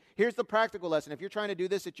things. Here's the practical lesson. If you're trying to do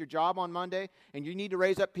this at your job on Monday and you need to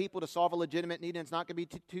raise up people to solve a legitimate need, and it's not going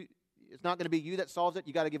to be you that solves it,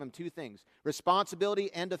 you got to give them two things: responsibility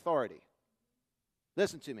and authority.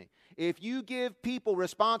 Listen to me. If you give people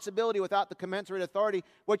responsibility without the commensurate authority,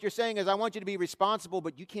 what you're saying is, I want you to be responsible,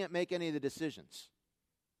 but you can't make any of the decisions.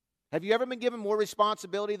 Have you ever been given more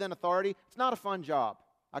responsibility than authority? It's not a fun job.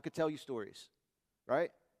 I could tell you stories,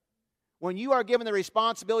 right? When you are given the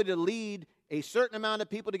responsibility to lead a certain amount of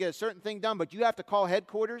people to get a certain thing done, but you have to call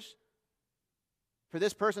headquarters for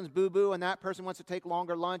this person's boo-boo and that person wants to take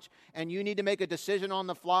longer lunch, and you need to make a decision on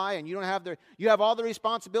the fly, and you have all the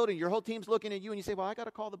responsibility, your whole team's looking at you, and you say, well, I got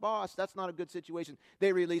to call the boss. That's not a good situation.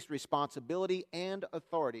 They released responsibility and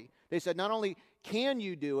authority. They said, not only can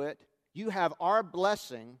you do it, you have our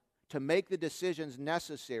blessing to make the decisions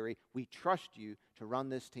necessary. We trust you to run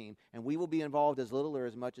this team, and we will be involved as little or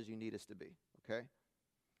as much as you need us to be. Okay?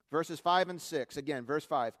 Verses 5 and 6. Again, verse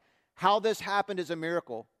 5. How this happened is a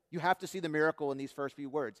miracle. You have to see the miracle in these first few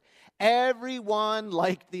words. Everyone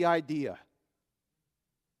liked the idea.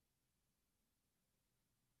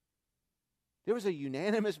 There was a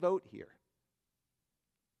unanimous vote here.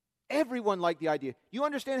 Everyone liked the idea. You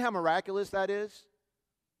understand how miraculous that is?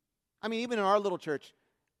 I mean, even in our little church,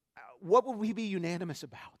 what would we be unanimous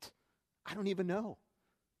about? I don't even know.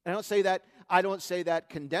 I don't say that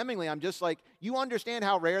condemningly. I'm just like, you understand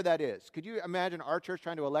how rare that is. Could you imagine our church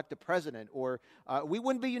trying to elect a president? Or we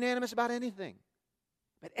wouldn't be unanimous about anything.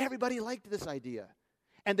 But everybody liked this idea.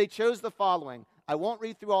 And they chose the following. I won't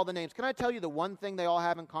read through all the names. Can I tell you the one thing they all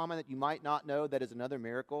have in common that you might not know that is another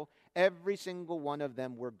miracle? Every single one of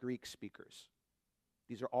them were Greek speakers.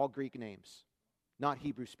 These are all Greek names, not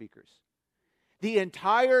Hebrew speakers. The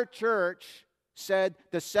entire church said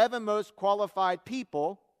the 7 most qualified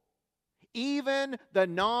people, even the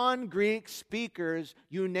non-Greek speakers,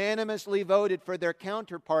 unanimously voted for their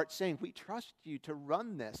counterparts, saying, we trust you to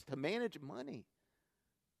run this, to manage money.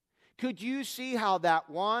 Could you see how that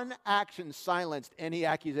one action silenced any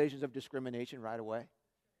accusations of discrimination right away?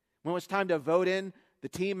 When it was time to vote in the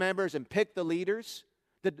team members and pick the leaders,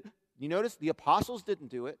 you notice the apostles didn't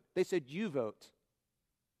do it. They said, you vote.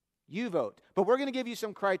 You vote. But we're going to give you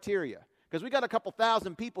some criteria because we got a couple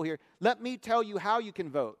thousand people here. Let me tell you how you can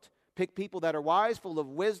vote. Pick people that are wise, full of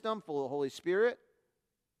wisdom, full of the Holy Spirit.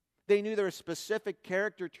 They knew there were specific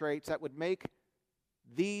character traits that would make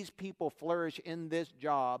these people flourish in this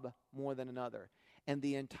job more than another. And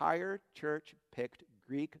the entire church picked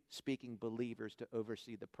Greek-speaking believers to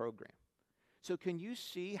oversee the program. So can you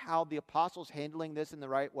see how the apostles handling this in the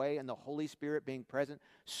right way and the Holy Spirit being present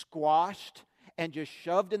squashed and just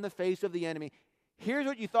shoved in the face of the enemy? Here's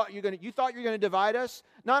what you thought you're going to divide us.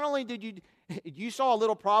 Not only did you saw a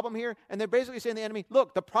little problem here, and they're basically saying to the enemy,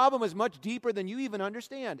 look, the problem is much deeper than you even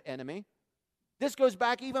understand, enemy. This goes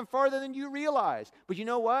back even farther than you realize. But you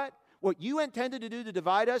know what? What you intended to do to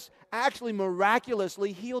divide us actually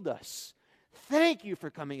miraculously healed us. Thank you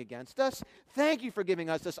for coming against us. Thank you for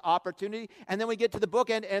giving us this opportunity. And then we get to the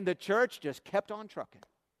bookend, and the church just kept on trucking.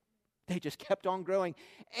 They just kept on growing.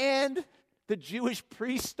 And The Jewish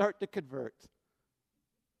priests start to convert.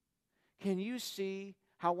 Can you see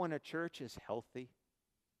how when a church is healthy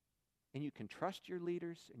and you can trust your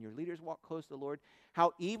leaders and your leaders walk close to the Lord,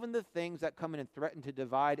 how even the things that come in and threaten to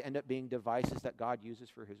divide end up being devices that God uses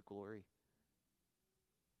for his glory?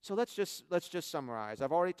 So let's just summarize.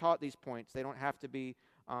 I've already taught these points. They don't have to be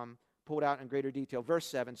pulled out in greater detail. Verse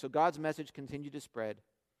 7, so God's message continued to spread.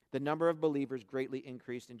 The number of believers greatly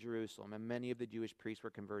increased in Jerusalem, and many of the Jewish priests were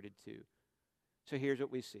converted too. So here's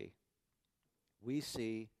what we see. We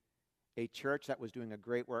see a church that was doing a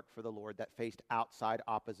great work for the Lord that faced outside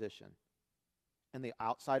opposition. And the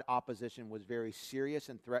outside opposition was very serious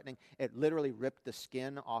and threatening. It literally ripped the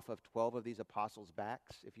skin off of 12 of these apostles'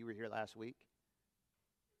 backs, if you were here last week.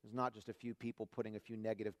 It was not just a few people putting a few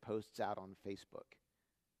negative posts out on Facebook.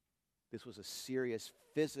 This was a serious,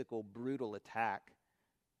 physical, brutal attack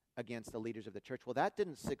against the leaders of the church. Well, that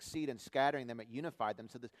didn't succeed in scattering them. It unified them.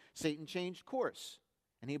 So Satan changed course,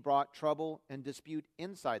 and he brought trouble and dispute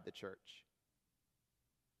inside the church.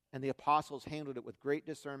 And the apostles handled it with great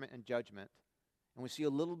discernment and judgment. And we see a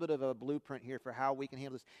little bit of a blueprint here for how we can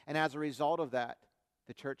handle this. And as a result of that,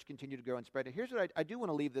 the church continued to grow and spread. And here's what I do want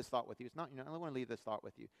to leave this thought with you. It's not, I want to leave this thought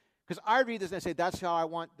with you. Because I read this and I say, that's how I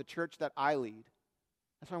want the church that I lead.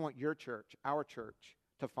 That's how I want your church, our church,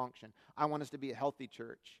 to function. I want us to be a healthy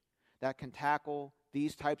church that can tackle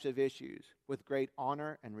these types of issues with great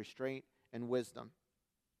honor and restraint and wisdom.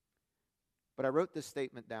 But I wrote this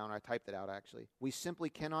statement down. I typed it out, actually. We simply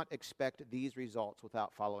cannot expect these results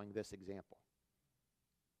without following this example.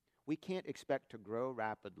 We can't expect to grow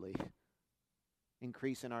rapidly,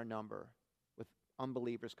 increase in our number, with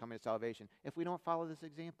unbelievers coming to salvation, if we don't follow this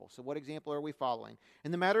example. So what example are we following?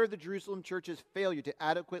 In the matter of the Jerusalem church's failure to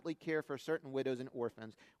adequately care for certain widows and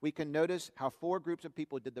orphans, we can notice how 4 groups of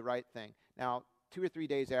people did the right thing. Now, 2 or 3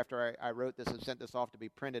 days after I wrote this and sent this off to be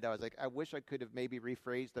printed, I was like, I wish I could have maybe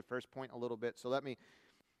rephrased the first point a little bit. So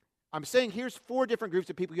I'm saying here's 4 different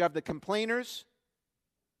groups of people. You have the complainers,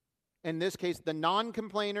 in this case, the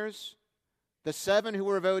non-complainers, the 7 who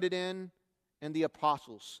were voted in, and the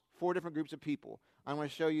apostles. 4 different groups of people. I want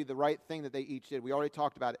to show you the right thing that they each did. We already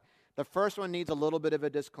talked about it. The first one needs a little bit of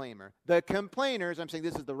a disclaimer. The complainers, I'm saying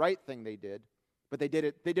this is the right thing they did, but they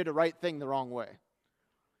did a right thing the wrong way.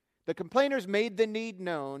 The complainers made the need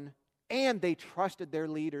known, and they trusted their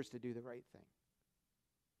leaders to do the right thing.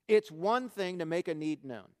 It's one thing to make a need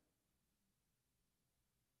known.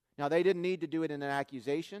 Now, they didn't need to do it in an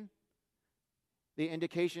accusation. The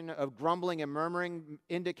indication of grumbling and murmuring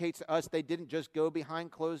indicates to us they didn't just go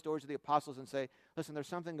behind closed doors of the apostles and say, listen, there's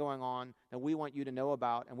something going on that we want you to know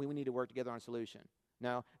about, and we need to work together on a solution.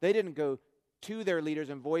 No, they didn't go to their leaders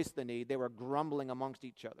and voice the need. They were grumbling amongst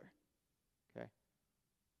each other. Okay.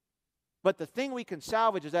 But the thing we can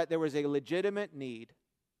salvage is that there was a legitimate need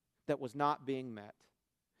that was not being met,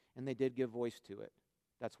 and they did give voice to it.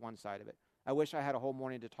 That's one side of it. I wish I had a whole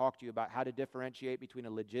morning to talk to you about how to differentiate between a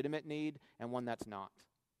legitimate need and one that's not.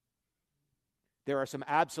 There are some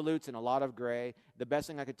absolutes and a lot of gray. The best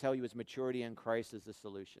thing I could tell you is maturity in Christ is the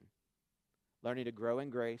solution. Learning to grow in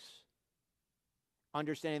grace.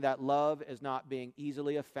 Understanding that love is not being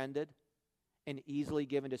easily offended and easily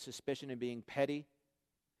given to suspicion and being petty.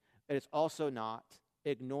 And it's also not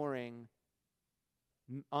ignoring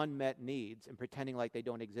unmet needs and pretending like they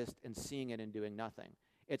don't exist and seeing it and doing nothing.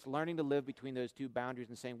 It's learning to live between those 2 boundaries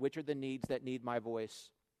and saying, which are the needs that need my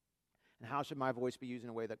voice? And how should my voice be used in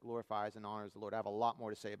a way that glorifies and honors the Lord? I have a lot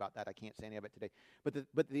more to say about that. I can't say any of it today.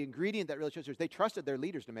 But the ingredient that really shows is they trusted their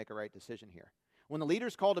leaders to make a right decision here. When the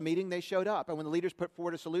leaders called a meeting, they showed up. And when the leaders put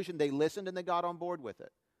forward a solution, they listened and they got on board with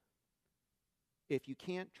it. If you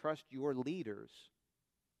can't trust your leaders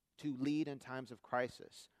to lead in times of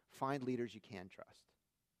crisis, find leaders you can trust.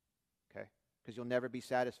 Okay? Because you'll never be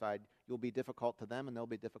satisfied. You'll be difficult to them, and they'll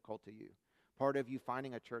be difficult to you. Part of you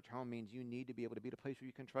finding a church home means you need to be able to be at a place where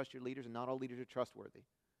you can trust your leaders, and not all leaders are trustworthy.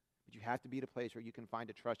 But you have to be at a place where you can find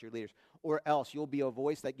to trust your leaders. Or else you'll be a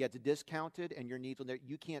voice that gets discounted, and your needs will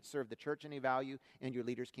you can't serve the church any value, and your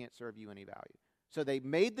leaders can't serve you any value. So they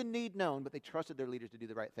made the need known, but they trusted their leaders to do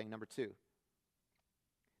the right thing. Number 2.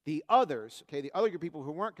 The others, okay, the other group of people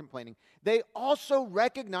who weren't complaining, they also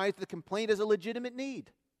recognized the complaint as a legitimate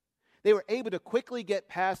need. They were able to quickly get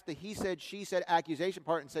past the he said, she said accusation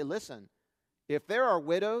part and say, listen, if there are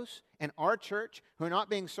widows in our church who are not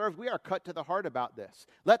being served, we are cut to the heart about this.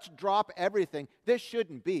 Let's drop everything. This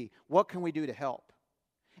shouldn't be. What can we do to help?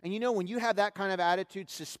 And when you have that kind of attitude,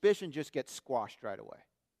 suspicion just gets squashed right away.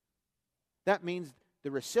 That means the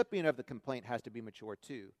recipient of the complaint has to be mature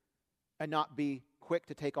too, and not be quick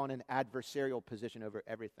to take on an adversarial position over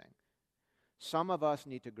everything. Some of us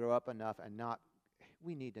need to grow up enough and not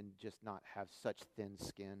we need to just not have such thin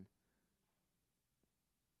skin.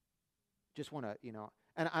 Just want to,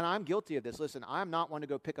 and I'm guilty of this. Listen, I'm not one to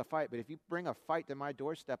go pick a fight, but if you bring a fight to my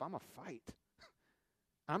doorstep, I'm a fight.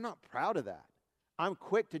 I'm not proud of that. I'm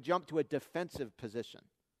quick to jump to a defensive position.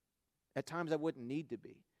 At times I wouldn't need to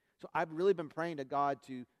be. So I've really been praying to God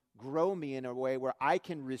to grow me in a way where I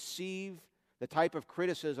can receive the type of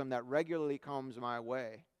criticism that regularly comes my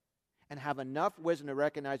way and have enough wisdom to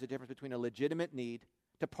recognize the difference between a legitimate need,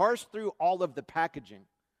 to parse through all of the packaging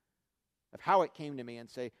of how it came to me and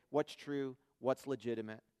say, what's true, what's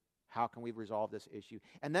legitimate, how can we resolve this issue?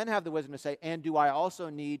 And then have the wisdom to say, and do I also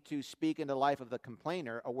need to speak into the life of the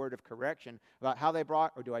complainer a word of correction about how they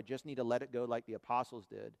brought, or do I just need to let it go like the apostles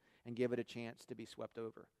did and give it a chance to be swept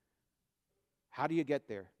over? How do you get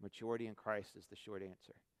there? Maturity in Christ is the short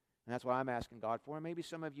answer. And that's why I'm asking God for. And maybe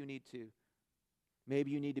some of you need to.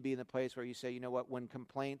 Maybe you need to be in the place where you say, you know what, when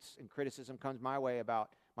complaints and criticism comes my way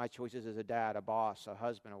about my choices as a dad, a boss, a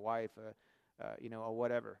husband, a wife, or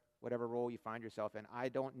whatever role you find yourself in, I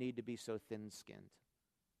don't need to be so thin-skinned.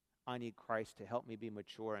 I need Christ to help me be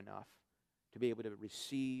mature enough to be able to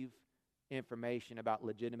receive information about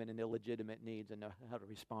legitimate and illegitimate needs and know how to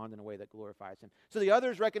respond in a way that glorifies Him. So the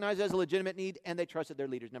others recognize it as a legitimate need, and they trusted their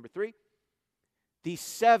leaders. Number 3, the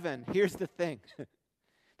 7, here's the thing.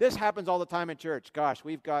 This happens all the time in church. Gosh,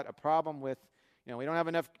 we've got a problem with, we don't have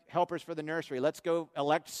enough helpers for the nursery. Let's go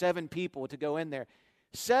elect 7 people to go in there.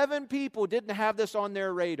 7 people didn't have this on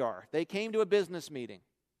their radar. They came to a business meeting.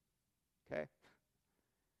 Okay?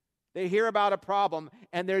 They hear about a problem,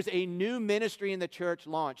 and there's a new ministry in the church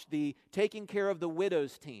launched, the taking care of the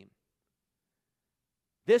widows team.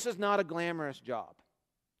 This is not a glamorous job.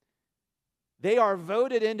 They are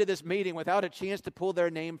voted into this meeting without a chance to pull their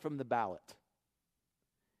name from the ballot.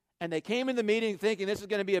 And they came in the meeting thinking this is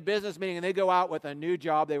going to be a business meeting, and they go out with a new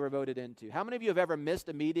job they were voted into. How many of you have ever missed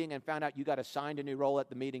a meeting and found out you got assigned a new role at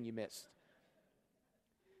the meeting you missed?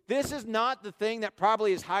 This is not the thing that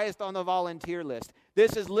probably is highest on the volunteer list.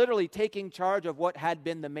 This is literally taking charge of what had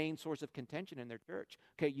been the main source of contention in their church.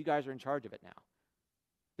 Okay, you guys are in charge of it now.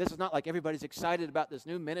 This is not like everybody's excited about this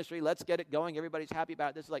new ministry. Let's get it going. Everybody's happy about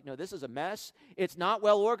it. This is like, no, this is a mess. It's not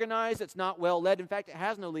well organized. It's not well led. In fact, it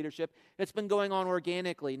has no leadership. It's been going on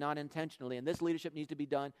organically, not intentionally. And this leadership needs to be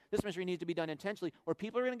done. This ministry needs to be done intentionally, or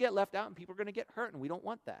people are going to get left out and people are going to get hurt, and we don't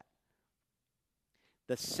want that.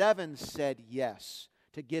 The 7 said yes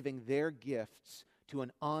to giving their gifts to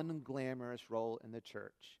an unglamorous role in the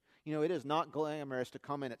church. It is not glamorous to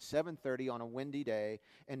come in at 7:30 on a windy day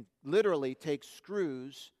and literally take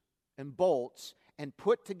screws and bolts and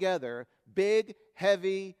put together big,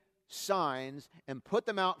 heavy signs and put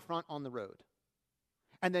them out front on the road.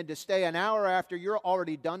 And then to stay an hour after you're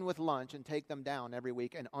already done with lunch and take them down every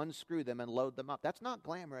week and unscrew them and load them up. That's not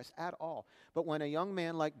glamorous at all. But when a young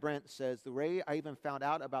man like Brent says, the way I even found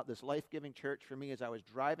out about this life-giving church for me is I was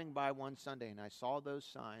driving by one Sunday and I saw those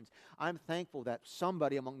signs, I'm thankful that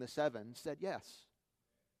somebody among the 7 said yes.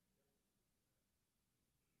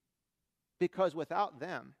 Because without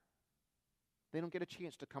them, they don't get a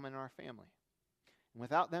chance to come in our family. And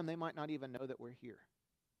without them, they might not even know that we're here.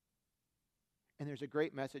 And there's a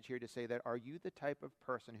great message here to say that, are you the type of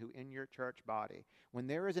person who in your church body, when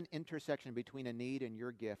there is an intersection between a need and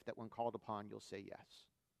your gift, that when called upon, you'll say yes?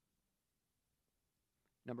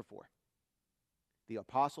 Number 4, the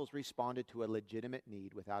apostles responded to a legitimate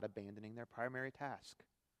need without abandoning their primary task.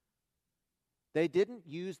 They didn't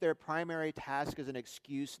use their primary task as an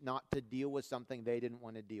excuse not to deal with something they didn't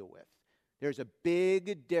want to deal with. There's a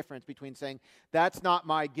big difference between saying, that's not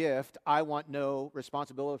my gift, I want no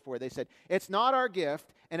responsibility for it. They said, it's not our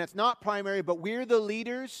gift, and it's not primary, but we're the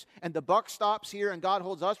leaders, and the buck stops here, and God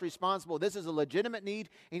holds us responsible. This is a legitimate need,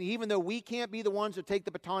 and even though we can't be the ones who take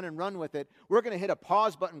the baton and run with it, we're going to hit a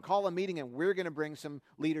pause button, call a meeting, and we're going to bring some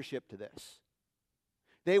leadership to this.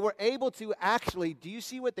 They were able to actually, do you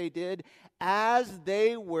see what they did? As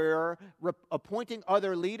they were appointing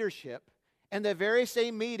other leadership, and the very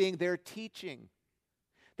same meeting, they're teaching.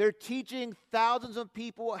 They're teaching thousands of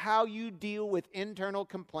people how you deal with internal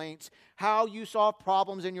complaints, how you solve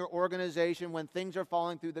problems in your organization when things are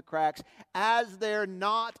falling through the cracks. As they're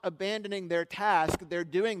not abandoning their task, they're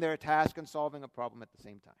doing their task and solving a problem at the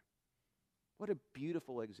same time. What a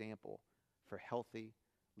beautiful example for healthy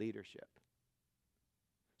leadership.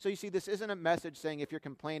 So you see, this isn't a message saying if you're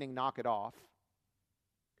complaining, knock it off.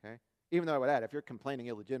 Okay? Even though I would add, if you're complaining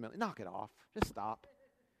illegitimately, knock it off. Just stop.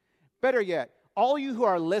 Better yet, all you who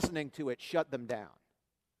are listening to it, shut them down.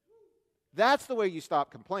 That's the way you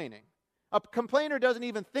stop complaining. A complainer doesn't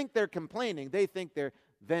even think they're complaining. They think they're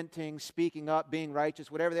venting, speaking up, being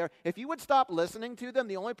righteous, whatever they are. If you would stop listening to them,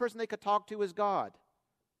 the only person they could talk to is God.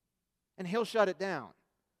 and He'll shut it down.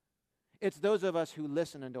 It's those of us who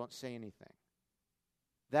listen and don't say anything.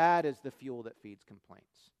 That is the fuel that feeds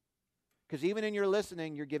complaints. Because even in your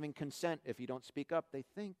listening, you're giving consent. If you don't speak up, they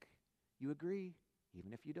think you agree,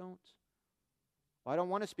 even if you don't. Well, I don't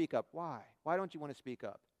want to speak up. Why? Why don't you want to speak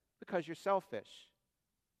up? Because you're selfish.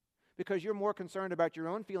 Because you're more concerned about your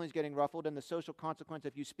own feelings getting ruffled and the social consequence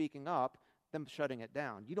of you speaking up than shutting it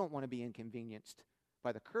down. You don't want to be inconvenienced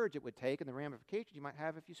by the courage it would take and the ramifications you might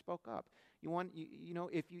have if you spoke up.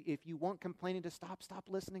 If you want complaining to stop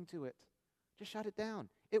listening to it. Just shut it down.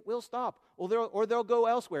 It will stop. Or they'll go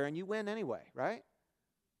elsewhere and you win anyway, right?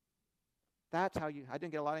 That's how I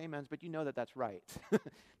didn't get a lot of amens, but you know that that's right.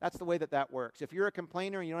 That's the way that works. If you're a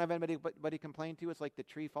complainer and you don't have anybody to complain to, it's like the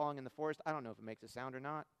tree falling in the forest. I don't know if it makes a sound or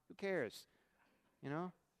not. Who cares?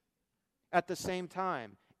 At the same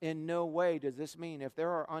time, in no way does this mean if there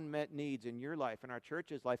are unmet needs in your life, in our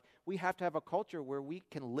church's life, we have to have a culture where we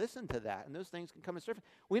can listen to that and those things can come and surface.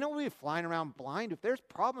 We don't want to be flying around blind. If there's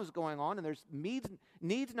problems going on and there's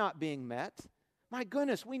needs not being met, my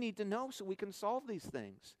goodness, we need to know so we can solve these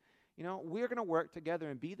things. We're going to work together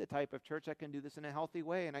and be the type of church that can do this in a healthy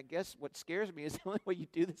way. And I guess what scares me is the only way you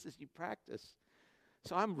do this is you practice.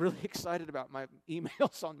 So I'm really excited about my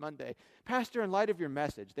emails on Monday. Pastor, in light of your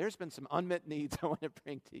message, there's been some unmet needs I want to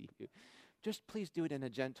bring to you. Just please do it in a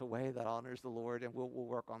gentle way that honors the Lord, and we'll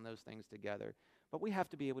work on those things together. But we have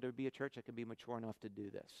to be able to be a church that can be mature enough to do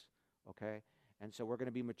this, okay? And so we're going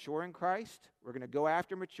to be mature in Christ. We're going to go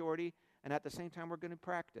after maturity, and at the same time, we're going to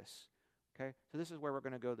practice. Okay, so this is where we're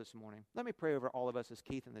going to go this morning. Let me pray over all of us as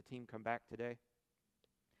Keith and the team come back today.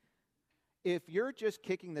 If you're just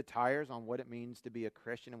kicking the tires on what it means to be a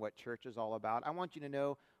Christian and what church is all about, I want you to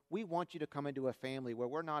know we want you to come into a family where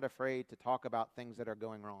we're not afraid to talk about things that are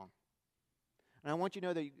going wrong. And I want you to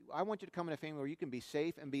know that I want you to come in a family where you can be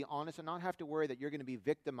safe and be honest and not have to worry that you're going to be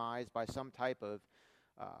victimized by some type of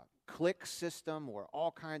clique system or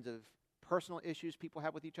all kinds of personal issues people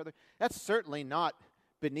have with each other. That's certainly not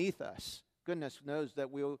beneath us. Goodness knows that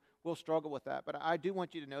we'll struggle with that. But I do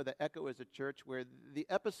want you to know that Echo is a church where the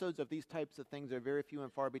episodes of these types of things are very few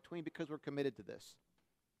and far between because we're committed to this.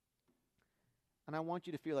 And I want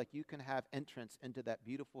you to feel like you can have entrance into that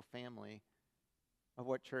beautiful family of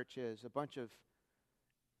what church is. A bunch of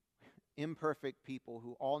imperfect people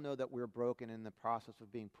who all know that we're broken in the process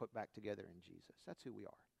of being put back together in Jesus. That's who we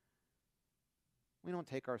are. We don't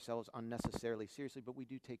take ourselves unnecessarily seriously, but we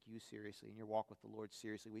do take you seriously and your walk with the Lord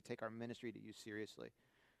seriously. We take our ministry to you seriously.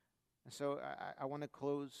 And so I want to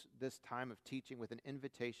close this time of teaching with an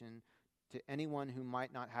invitation to anyone who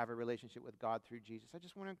might not have a relationship with God through Jesus. I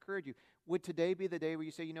just want to encourage you. Would today be the day where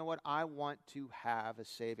you say, you know what, I want to have a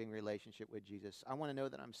saving relationship with Jesus. I want to know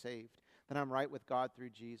that I'm saved, that I'm right with God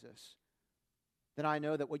through Jesus. That I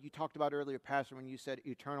know that what you talked about earlier, Pastor, when you said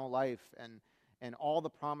eternal life and all the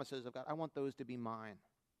promises of God, I want those to be mine.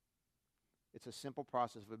 It's a simple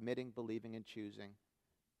process of admitting, believing, and choosing.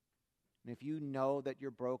 And if you know that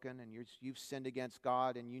you're broken and you've sinned against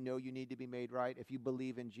God and you know you need to be made right, if you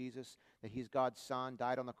believe in Jesus, that He's God's Son,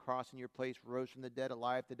 died on the cross in your place, rose from the dead,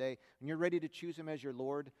 alive today, and you're ready to choose Him as your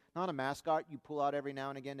Lord, not a mascot you pull out every now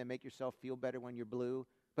and again to make yourself feel better when you're blue,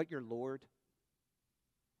 but your Lord,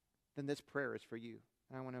 then this prayer is for you.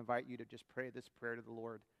 And I want to invite you to just pray this prayer to the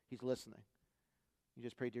Lord. He's listening. You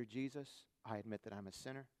just pray, dear Jesus, I admit that I'm a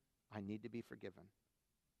sinner. I need to be forgiven.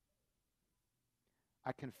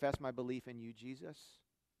 I confess my belief in you, Jesus,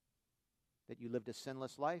 that you lived a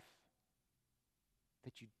sinless life,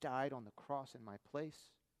 that you died on the cross in my place,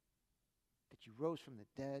 that you rose from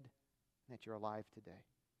the dead, and that you're alive today.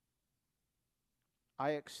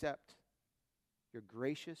 I accept your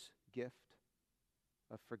gracious gift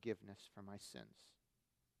of forgiveness for my sins.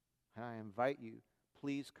 And I invite you,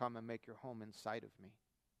 please come and make your home inside of me.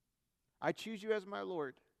 I choose you as my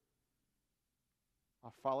Lord.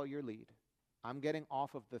 I'll follow your lead. I'm getting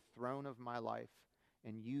off of the throne of my life,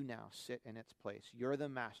 and you now sit in its place. You're the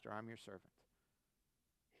master. I'm your servant.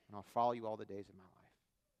 And I'll follow you all the days of my life.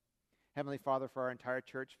 Heavenly Father, for our entire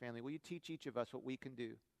church family, will you teach each of us what we can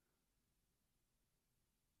do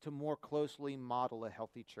to more closely model a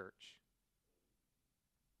healthy church?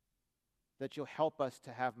 That you'll help us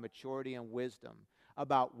to have maturity and wisdom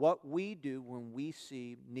about what we do when we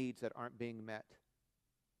see needs that aren't being met.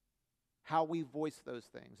 How we voice those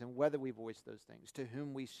things and whether we voice those things, to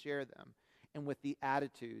whom we share them, and with the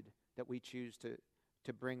attitude that we choose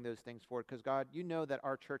to bring those things forward. Because God, you know that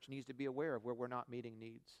our church needs to be aware of where we're not meeting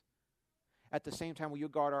needs. At the same time, will you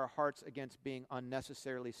guard our hearts against being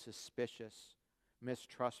unnecessarily suspicious,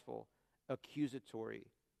 mistrustful, accusatory,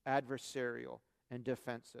 adversarial, and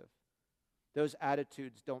defensive. Those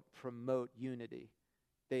attitudes don't promote unity.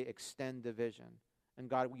 they extend the vision. And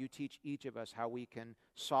God, will you teach each of us how we can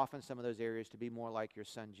soften some of those areas to be more like your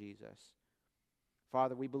Son, Jesus?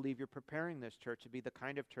 Father, we believe you're preparing this church to be the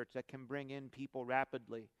kind of church that can bring in people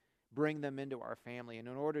rapidly, bring them into our family. And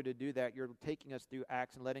in order to do that, you're taking us through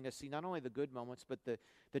Acts and letting us see not only the good moments, but the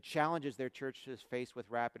challenges their church has faced with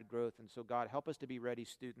rapid growth. And so, God, help us to be ready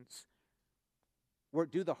students.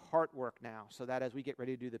 Do the heart work now so that as we get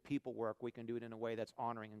ready to do the people work, we can do it in a way that's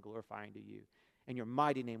honoring and glorifying to you. In your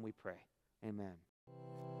mighty name we pray. Amen.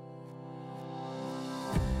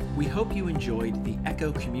 We hope you enjoyed the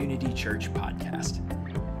Echo Community Church podcast.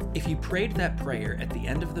 If you prayed that prayer at the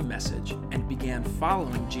end of the message and began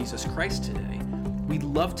following Jesus Christ today, we'd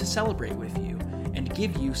love to celebrate with you and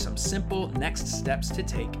give you some simple next steps to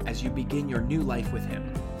take as you begin your new life with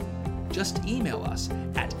Him. Just email us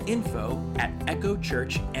at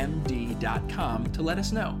info@echochurchmd.com to let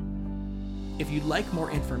us know. If you'd like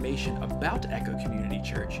more information about Echo Community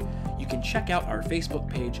Church, you can check out our Facebook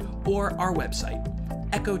page or our website,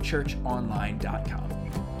 echochurchonline.com.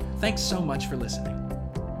 Thanks so much for listening.